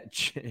is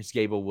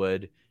Gable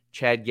Wood.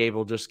 Chad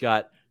Gable just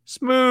got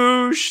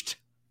smooshed.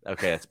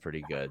 Okay, that's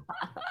pretty good.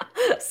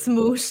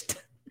 Smooshed.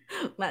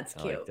 That's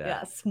cute. Like that.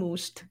 Yeah,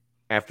 smooshed.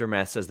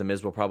 Aftermath says the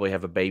Miz will probably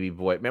have a baby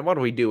boy. Man, what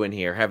are we doing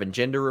here? Having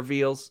gender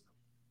reveals?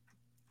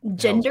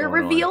 Gender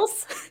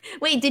reveals?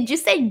 Wait, did you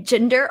say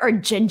gender or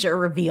ginger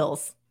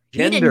reveals?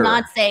 Gender. You did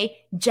not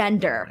say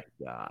gender. Oh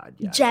my God.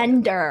 Yeah.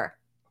 Gender.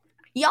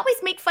 You always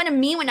make fun of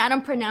me when I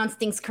don't pronounce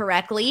things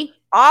correctly.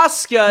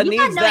 Asuka You got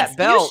needs no that excuse,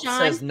 belt, Sean.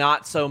 says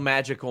Not So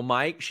Magical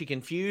Mike. She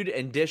can feud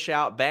and dish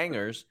out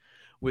bangers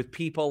with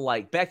people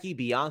like Becky,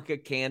 Bianca,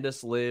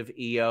 Candice, Liv,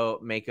 Io,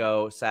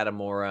 Mako,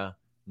 Satomura.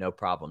 No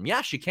problem.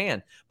 Yeah, she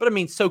can. But I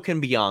mean, so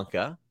can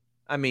Bianca.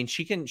 I mean,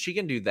 she can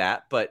do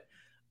that. But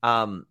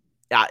I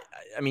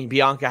mean,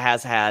 Bianca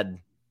has had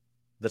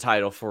the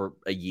title for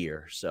a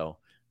year, so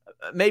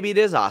maybe it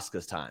is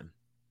Asuka's time.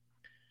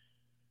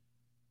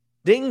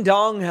 Ding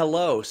dong,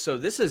 hello. So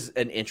this is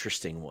an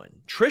interesting one.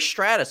 Trish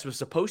Stratus was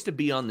supposed to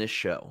be on this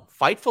show.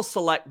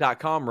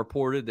 FightfulSelect.com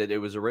reported that it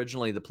was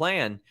originally the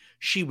plan.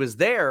 She was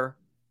there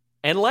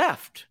and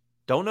left.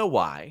 Don't know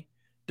why.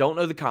 Don't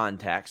know the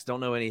context. Don't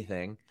know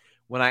anything.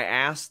 When I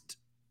asked,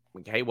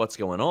 hey, what's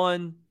going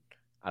on?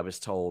 I was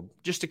told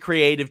just a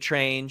creative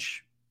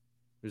change.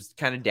 It was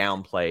kind of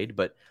downplayed,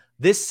 but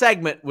this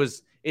segment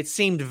it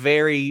seemed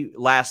very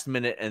last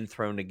minute and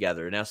thrown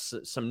together. Now,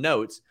 some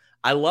notes.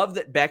 I love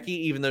that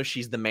Becky, even though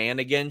she's the man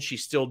again,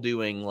 she's still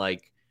doing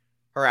like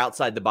her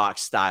outside the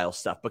box style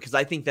stuff because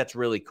I think that's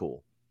really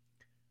cool.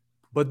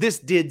 But this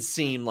did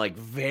seem like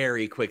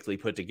very quickly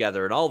put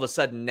together. And all of a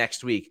sudden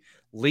next week,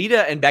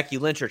 Lita and Becky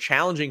Lynch are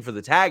challenging for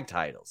the tag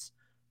titles.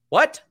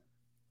 What?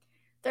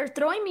 They're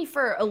throwing me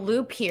for a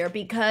loop here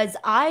because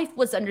I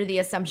was under the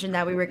assumption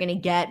that we were going to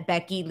get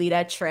Becky,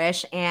 Lita,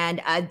 Trish,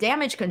 and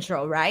Damage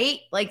Control,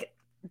 right? Like,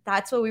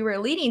 that's what we were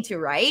leading to,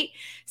 right?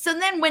 So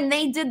then when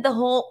they did the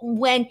whole,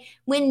 when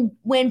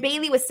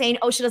Bayley was saying,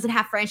 oh, she doesn't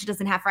have friends,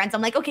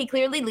 I'm like, okay,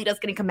 clearly Lita's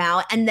going to come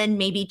out, and then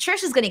maybe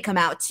Trish is going to come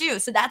out too.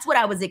 So that's what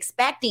I was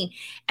expecting.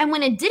 And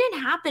when it didn't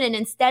happen, and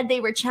instead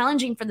they were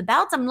challenging for the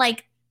belts, I'm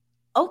like,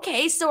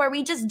 okay, so are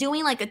we just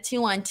doing like a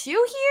 2-on-2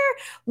 here?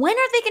 When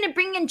are they going to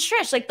bring in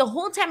Trish? Like the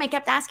whole time I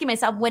kept asking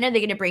myself, when are they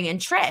going to bring in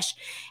Trish?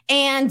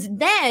 And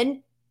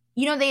then,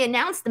 they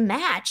announced the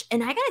match,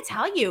 and I got to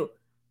tell you,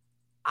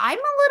 I'm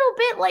a little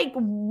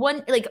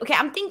bit okay,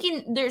 I'm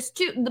thinking there's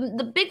two.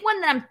 The big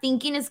one that I'm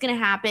thinking is going to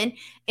happen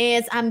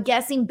is I'm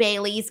guessing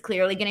Bayley's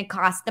clearly going to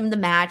cost them the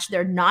match.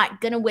 They're not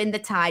going to win the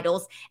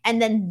titles.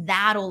 And then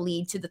that'll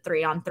lead to the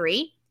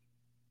 3-on-3.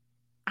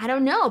 I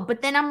don't know.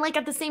 But then I'm like,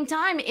 at the same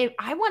time,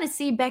 I want to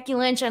see Becky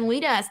Lynch and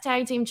Lita as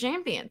tag team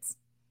champions.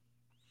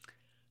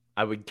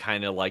 I would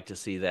kind of like to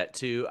see that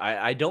too.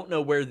 I don't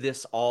know where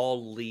this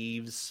all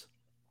leaves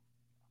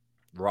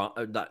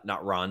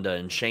not Ronda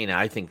and Shayna.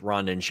 I think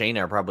Ronda and Shayna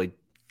are probably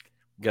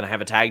going to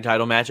have a tag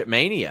title match at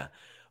Mania.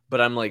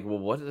 But I'm like, well,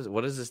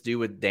 what does this do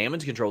with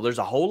Damage Control? There's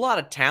a whole lot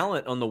of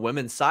talent on the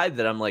women's side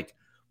that I'm like,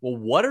 well,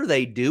 what are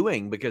they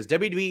doing? Because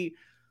WWE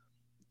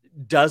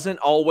doesn't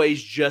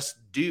always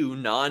just do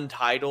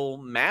non-title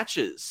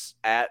matches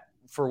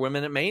for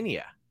women at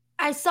Mania.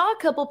 I saw a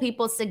couple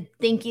people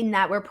thinking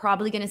that we're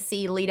probably going to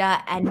see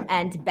Lita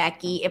and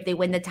Becky, if they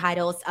win the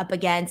titles, up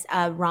against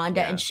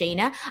Ronda and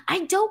Shayna.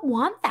 I don't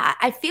want that.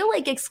 I feel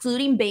like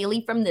excluding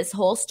Bayley from this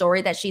whole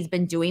story that she's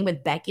been doing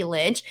with Becky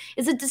Lynch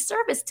is a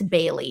disservice to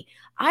Bayley.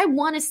 I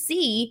want to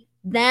see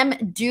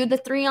them do the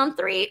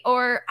 3-on-3,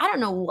 or I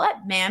don't know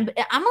what, man. But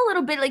I'm a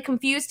little bit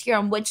confused here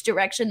on which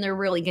direction they're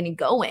really going to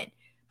go in.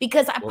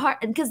 Because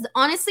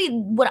honestly,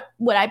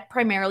 what I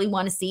primarily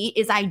want to see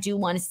is I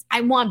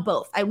want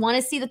both. I want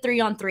to see the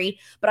 3-on-3,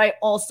 but I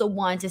also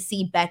want to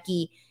see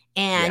Becky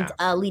and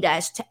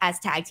Lita as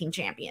tag team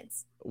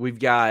champions. We've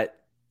got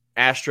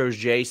Astros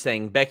J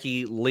saying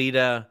Becky,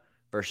 Lita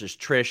versus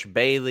Trish,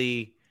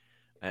 Bayley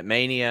at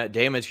Mania,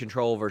 Damage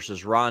Control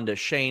versus Ronda,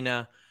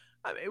 Shayna.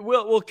 I mean,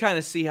 we'll kind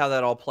of see how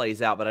that all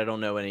plays out, but I don't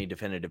know any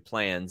definitive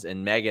plans.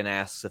 And Megan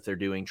asks if they're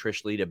doing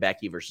Trish, Lita,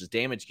 Becky versus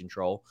Damage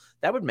Control.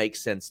 That would make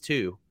sense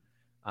too.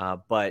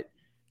 But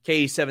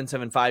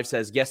KE775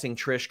 says, guessing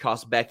Trish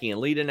costs Becky and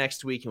Lita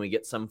next week, and we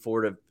get some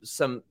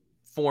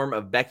form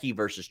of Becky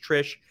versus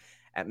Trish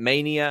at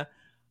Mania.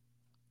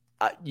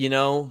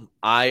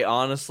 I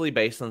honestly,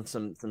 based on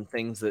some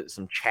things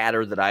some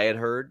chatter that I had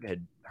heard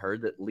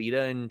that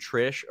Lita and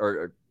Trish,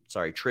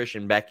 Trish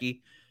and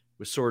Becky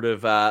was sort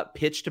of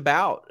pitched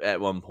about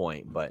at one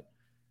point, but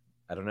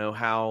I don't know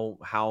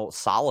how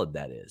solid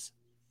that is.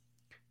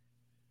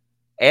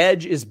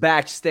 Edge is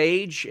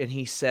backstage, and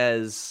he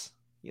says,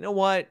 you know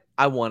what?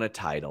 I want a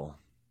title.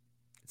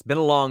 It's been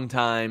a long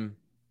time.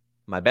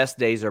 My best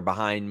days are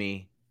behind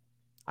me.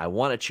 I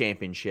want a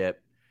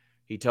championship.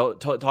 He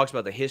talks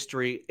about the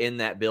history in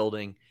that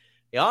building.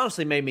 It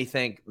honestly made me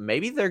think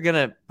maybe they're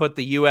going to put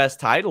the U.S.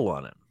 title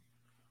on him.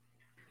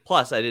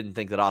 Plus, I didn't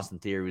think that Austin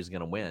Theory was going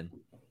to win.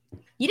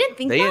 You didn't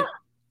think that?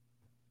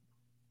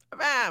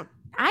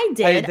 I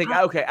did. I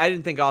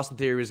didn't think Austin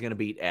Theory was going to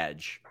beat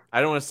Edge.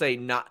 I don't want to say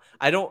not.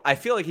 I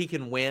feel like he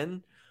can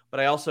win, but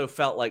I also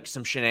felt like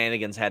some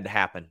shenanigans had to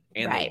happen,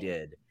 and They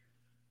did.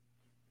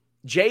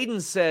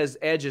 Jaden says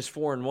Edge is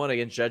 4-1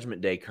 against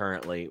Judgment Day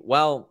currently.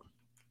 Well,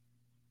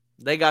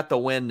 they got the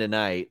win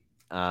tonight.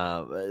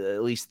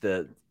 At least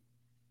the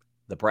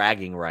the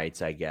bragging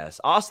rights, I guess.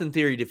 Austin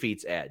Theory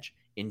defeats Edge.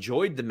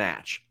 Enjoyed the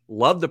match.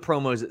 Loved the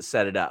promos that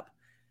set it up.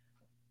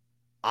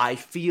 I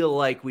feel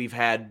like we've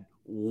had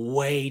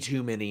way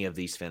too many of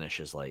these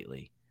finishes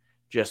lately.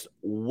 Just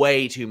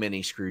way too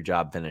many screw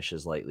job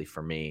finishes lately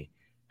for me.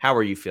 How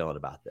are you feeling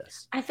about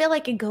this? I feel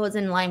like it goes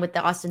in line with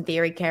the Austin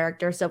Theory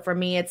character. So for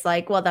me, it's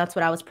like, well, that's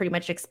what I was pretty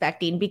much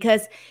expecting,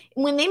 because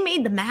when they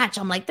made the match,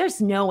 I'm like,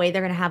 there's no way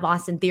they're going to have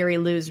Austin Theory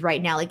lose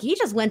right now. Like, he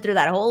just went through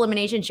that whole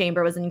Elimination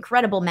Chamber. It was an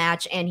incredible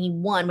match and he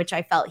won, which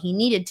I felt he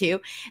needed to.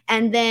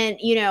 And then,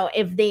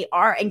 if they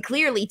are, and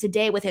clearly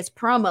today with his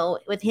promo,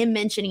 with him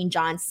mentioning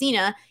John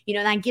Cena,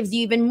 that gives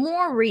you even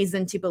more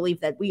reason to believe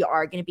that we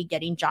are going to be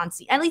getting John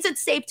Cena. At least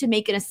it's safe to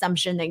make an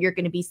assumption that you're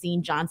going to be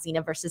seeing John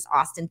Cena versus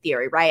Austin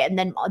Theory, right? And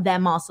then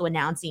them also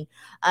announcing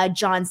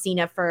John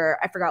Cena for,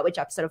 I forgot which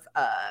episode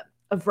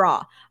of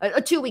Raw,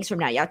 2 weeks from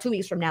now. Yeah, 2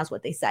 weeks from now is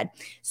what they said.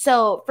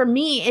 So for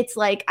me, it's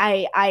like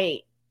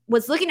I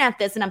was looking at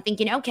this and I'm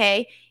thinking,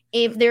 okay,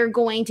 if they're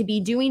going to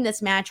be doing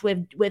this match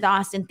with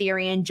Austin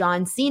Theory and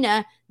John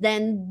Cena,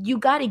 then you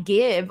got to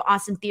give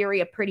Austin Theory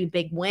a pretty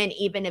big win,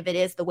 even if it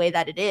is the way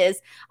that it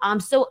is.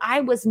 So I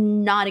was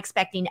not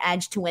expecting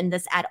Edge to win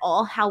this at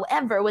all.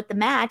 However, with the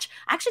match,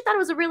 I actually thought it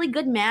was a really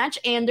good match.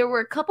 And there were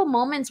a couple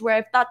moments where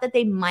I thought that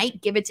they might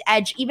give it to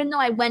Edge, even though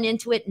I went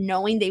into it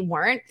knowing they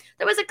weren't.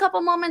 There was a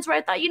couple moments where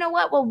I thought, you know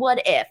what? Well,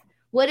 what if?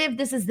 What if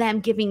this is them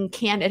giving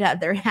Canada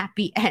their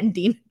happy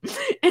ending?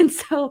 And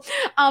so,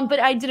 but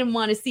I didn't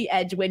want to see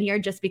Edge win here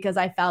just because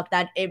I felt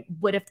that it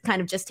would have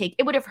kind of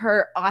it would have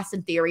hurt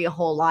Austin Theory a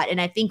whole lot. And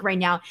I think right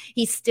now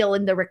he's still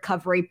in the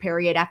recovery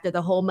period after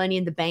the whole Money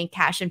in the Bank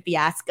cash and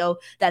fiasco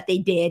that they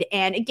did.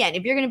 And again,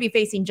 if you're going to be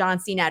facing John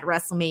Cena at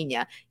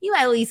WrestleMania, you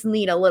at least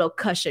need a little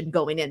cushion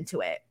going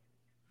into it.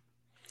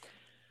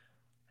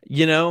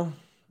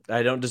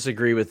 I don't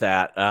disagree with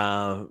that.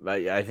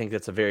 I think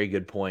that's a very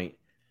good point.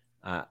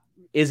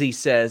 Izzy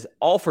says,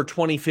 all for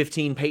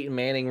 2015 Peyton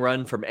Manning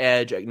run from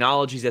Edge,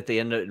 acknowledges at the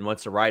end and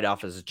wants to ride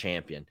off as a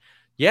champion.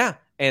 Yeah,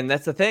 and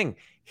that's the thing.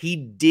 He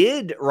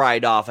did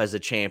ride off as a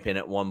champion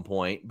at one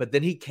point, but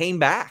then he came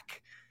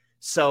back.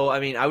 So,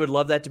 I would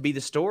love that to be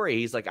the story.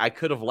 He's like, I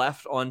could have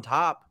left on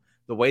top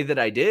the way that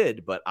I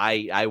did, but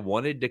I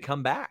wanted to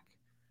come back.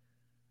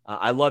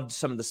 I loved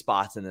some of the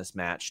spots in this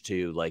match,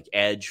 too, like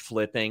Edge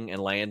flipping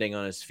and landing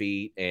on his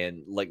feet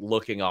and like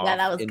looking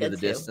off into the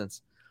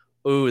distance.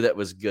 Ooh, that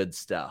was good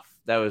stuff.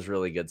 That was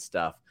really good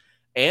stuff.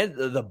 And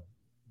the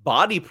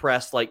body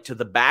press like to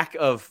the back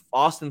of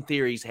Austin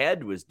Theory's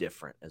head was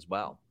different as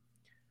well.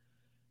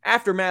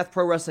 Aftermath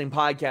Pro Wrestling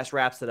Podcast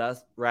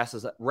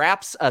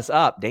wraps us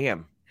up.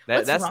 Damn.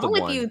 What's that's wrong the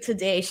with one. You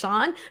today,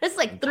 Sean? It's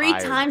like I'm 3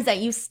 tired. times that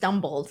you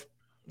stumbled.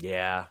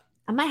 Yeah.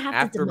 I might have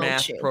to demote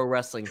Aftermath you. Pro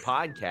Wrestling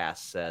Podcast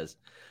says,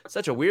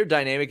 such a weird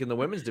dynamic in the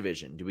women's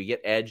division. Do we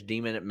get Edge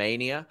Demon at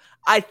Mania?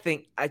 I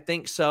think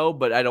so,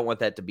 but I don't want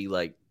that to be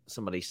like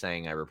somebody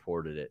saying I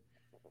reported it.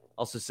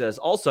 Also says,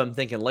 I'm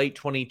thinking late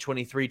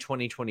 2023,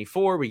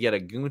 2024, we get a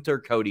Gunther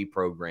Cody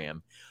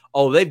program.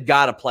 Oh, they've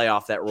got to play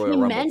off that Royal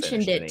Rumble. He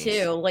mentioned it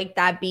too, like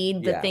that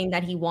being the thing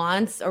that he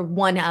wants, or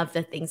one of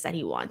the things that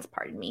he wants.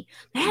 Pardon me,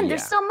 man.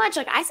 There's so much.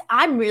 Like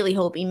I'm really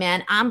hoping,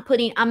 man. I'm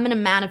gonna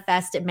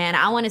manifest it, man.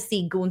 I want to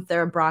see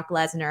Gunther and Brock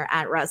Lesnar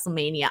at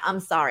WrestleMania. I'm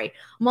sorry,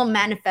 I'm gonna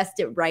manifest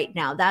it right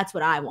now. That's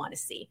what I want to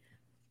see.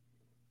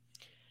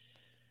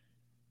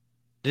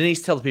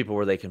 Denise, tell the people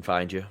where they can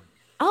find you.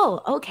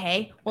 Oh,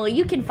 okay. Well,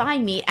 you can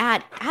find me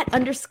at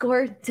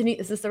 _ Denise.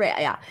 Is this the right?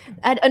 Yeah.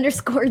 At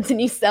 _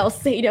 Denise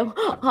Salcedo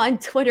on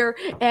Twitter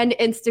and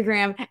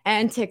Instagram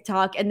and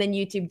TikTok, and then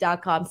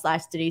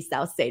youtube.com/Denise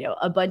Salcedo.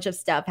 A bunch of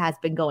stuff has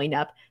been going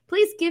up.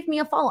 Please give me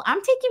a follow.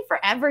 I'm taking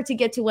forever to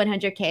get to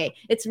 100K.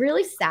 It's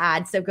really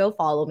sad. So go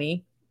follow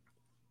me.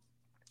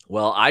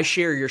 Well, I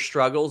share your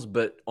struggles,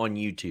 but on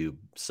YouTube.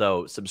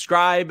 So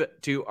subscribe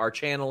to our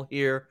channel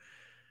here.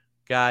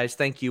 Guys,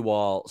 thank you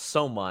all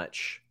so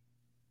much.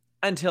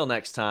 Until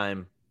next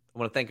time, I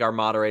want to thank our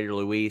moderator,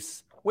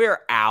 Luis. We're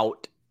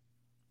out.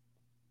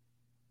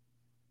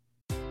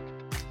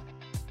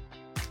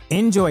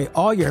 Enjoy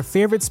all your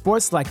favorite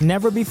sports like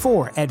never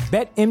before at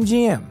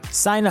BetMGM.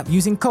 Sign up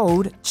using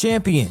code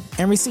CHAMPION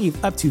and receive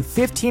up to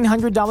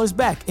 $1,500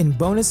 back in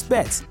bonus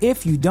bets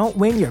if you don't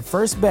win your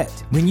first bet.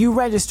 When you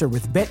register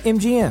with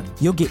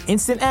BetMGM, you'll get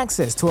instant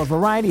access to a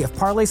variety of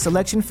parlay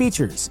selection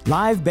features,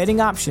 live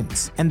betting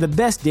options, and the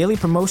best daily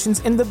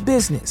promotions in the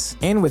business.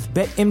 And with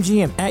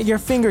BetMGM at your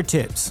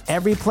fingertips,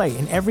 every play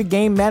and every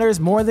game matters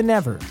more than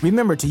ever.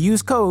 Remember to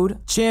use code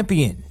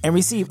CHAMPION and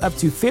receive up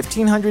to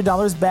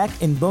 $1,500 back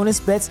in bonus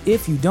bets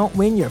if you don't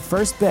win your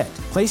first bet.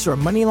 Place your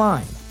money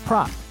line,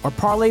 prop, or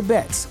parlay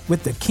bets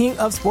with the king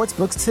of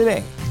sportsbooks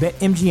today.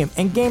 BetMGM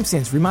and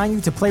GameSense remind you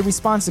to play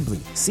responsibly.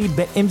 See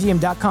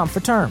BetMGM.com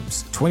for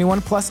terms. 21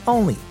 plus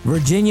only.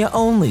 Virginia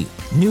only.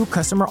 New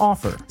customer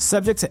offer.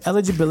 Subject to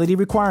eligibility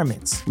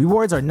requirements.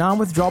 Rewards are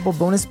non-withdrawable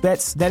bonus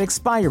bets that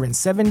expire in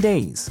 7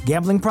 days.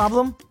 Gambling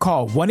problem?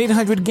 Call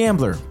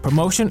 1-800-GAMBLER.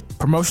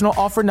 Promotional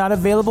offer not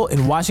available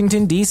in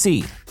Washington,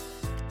 D.C.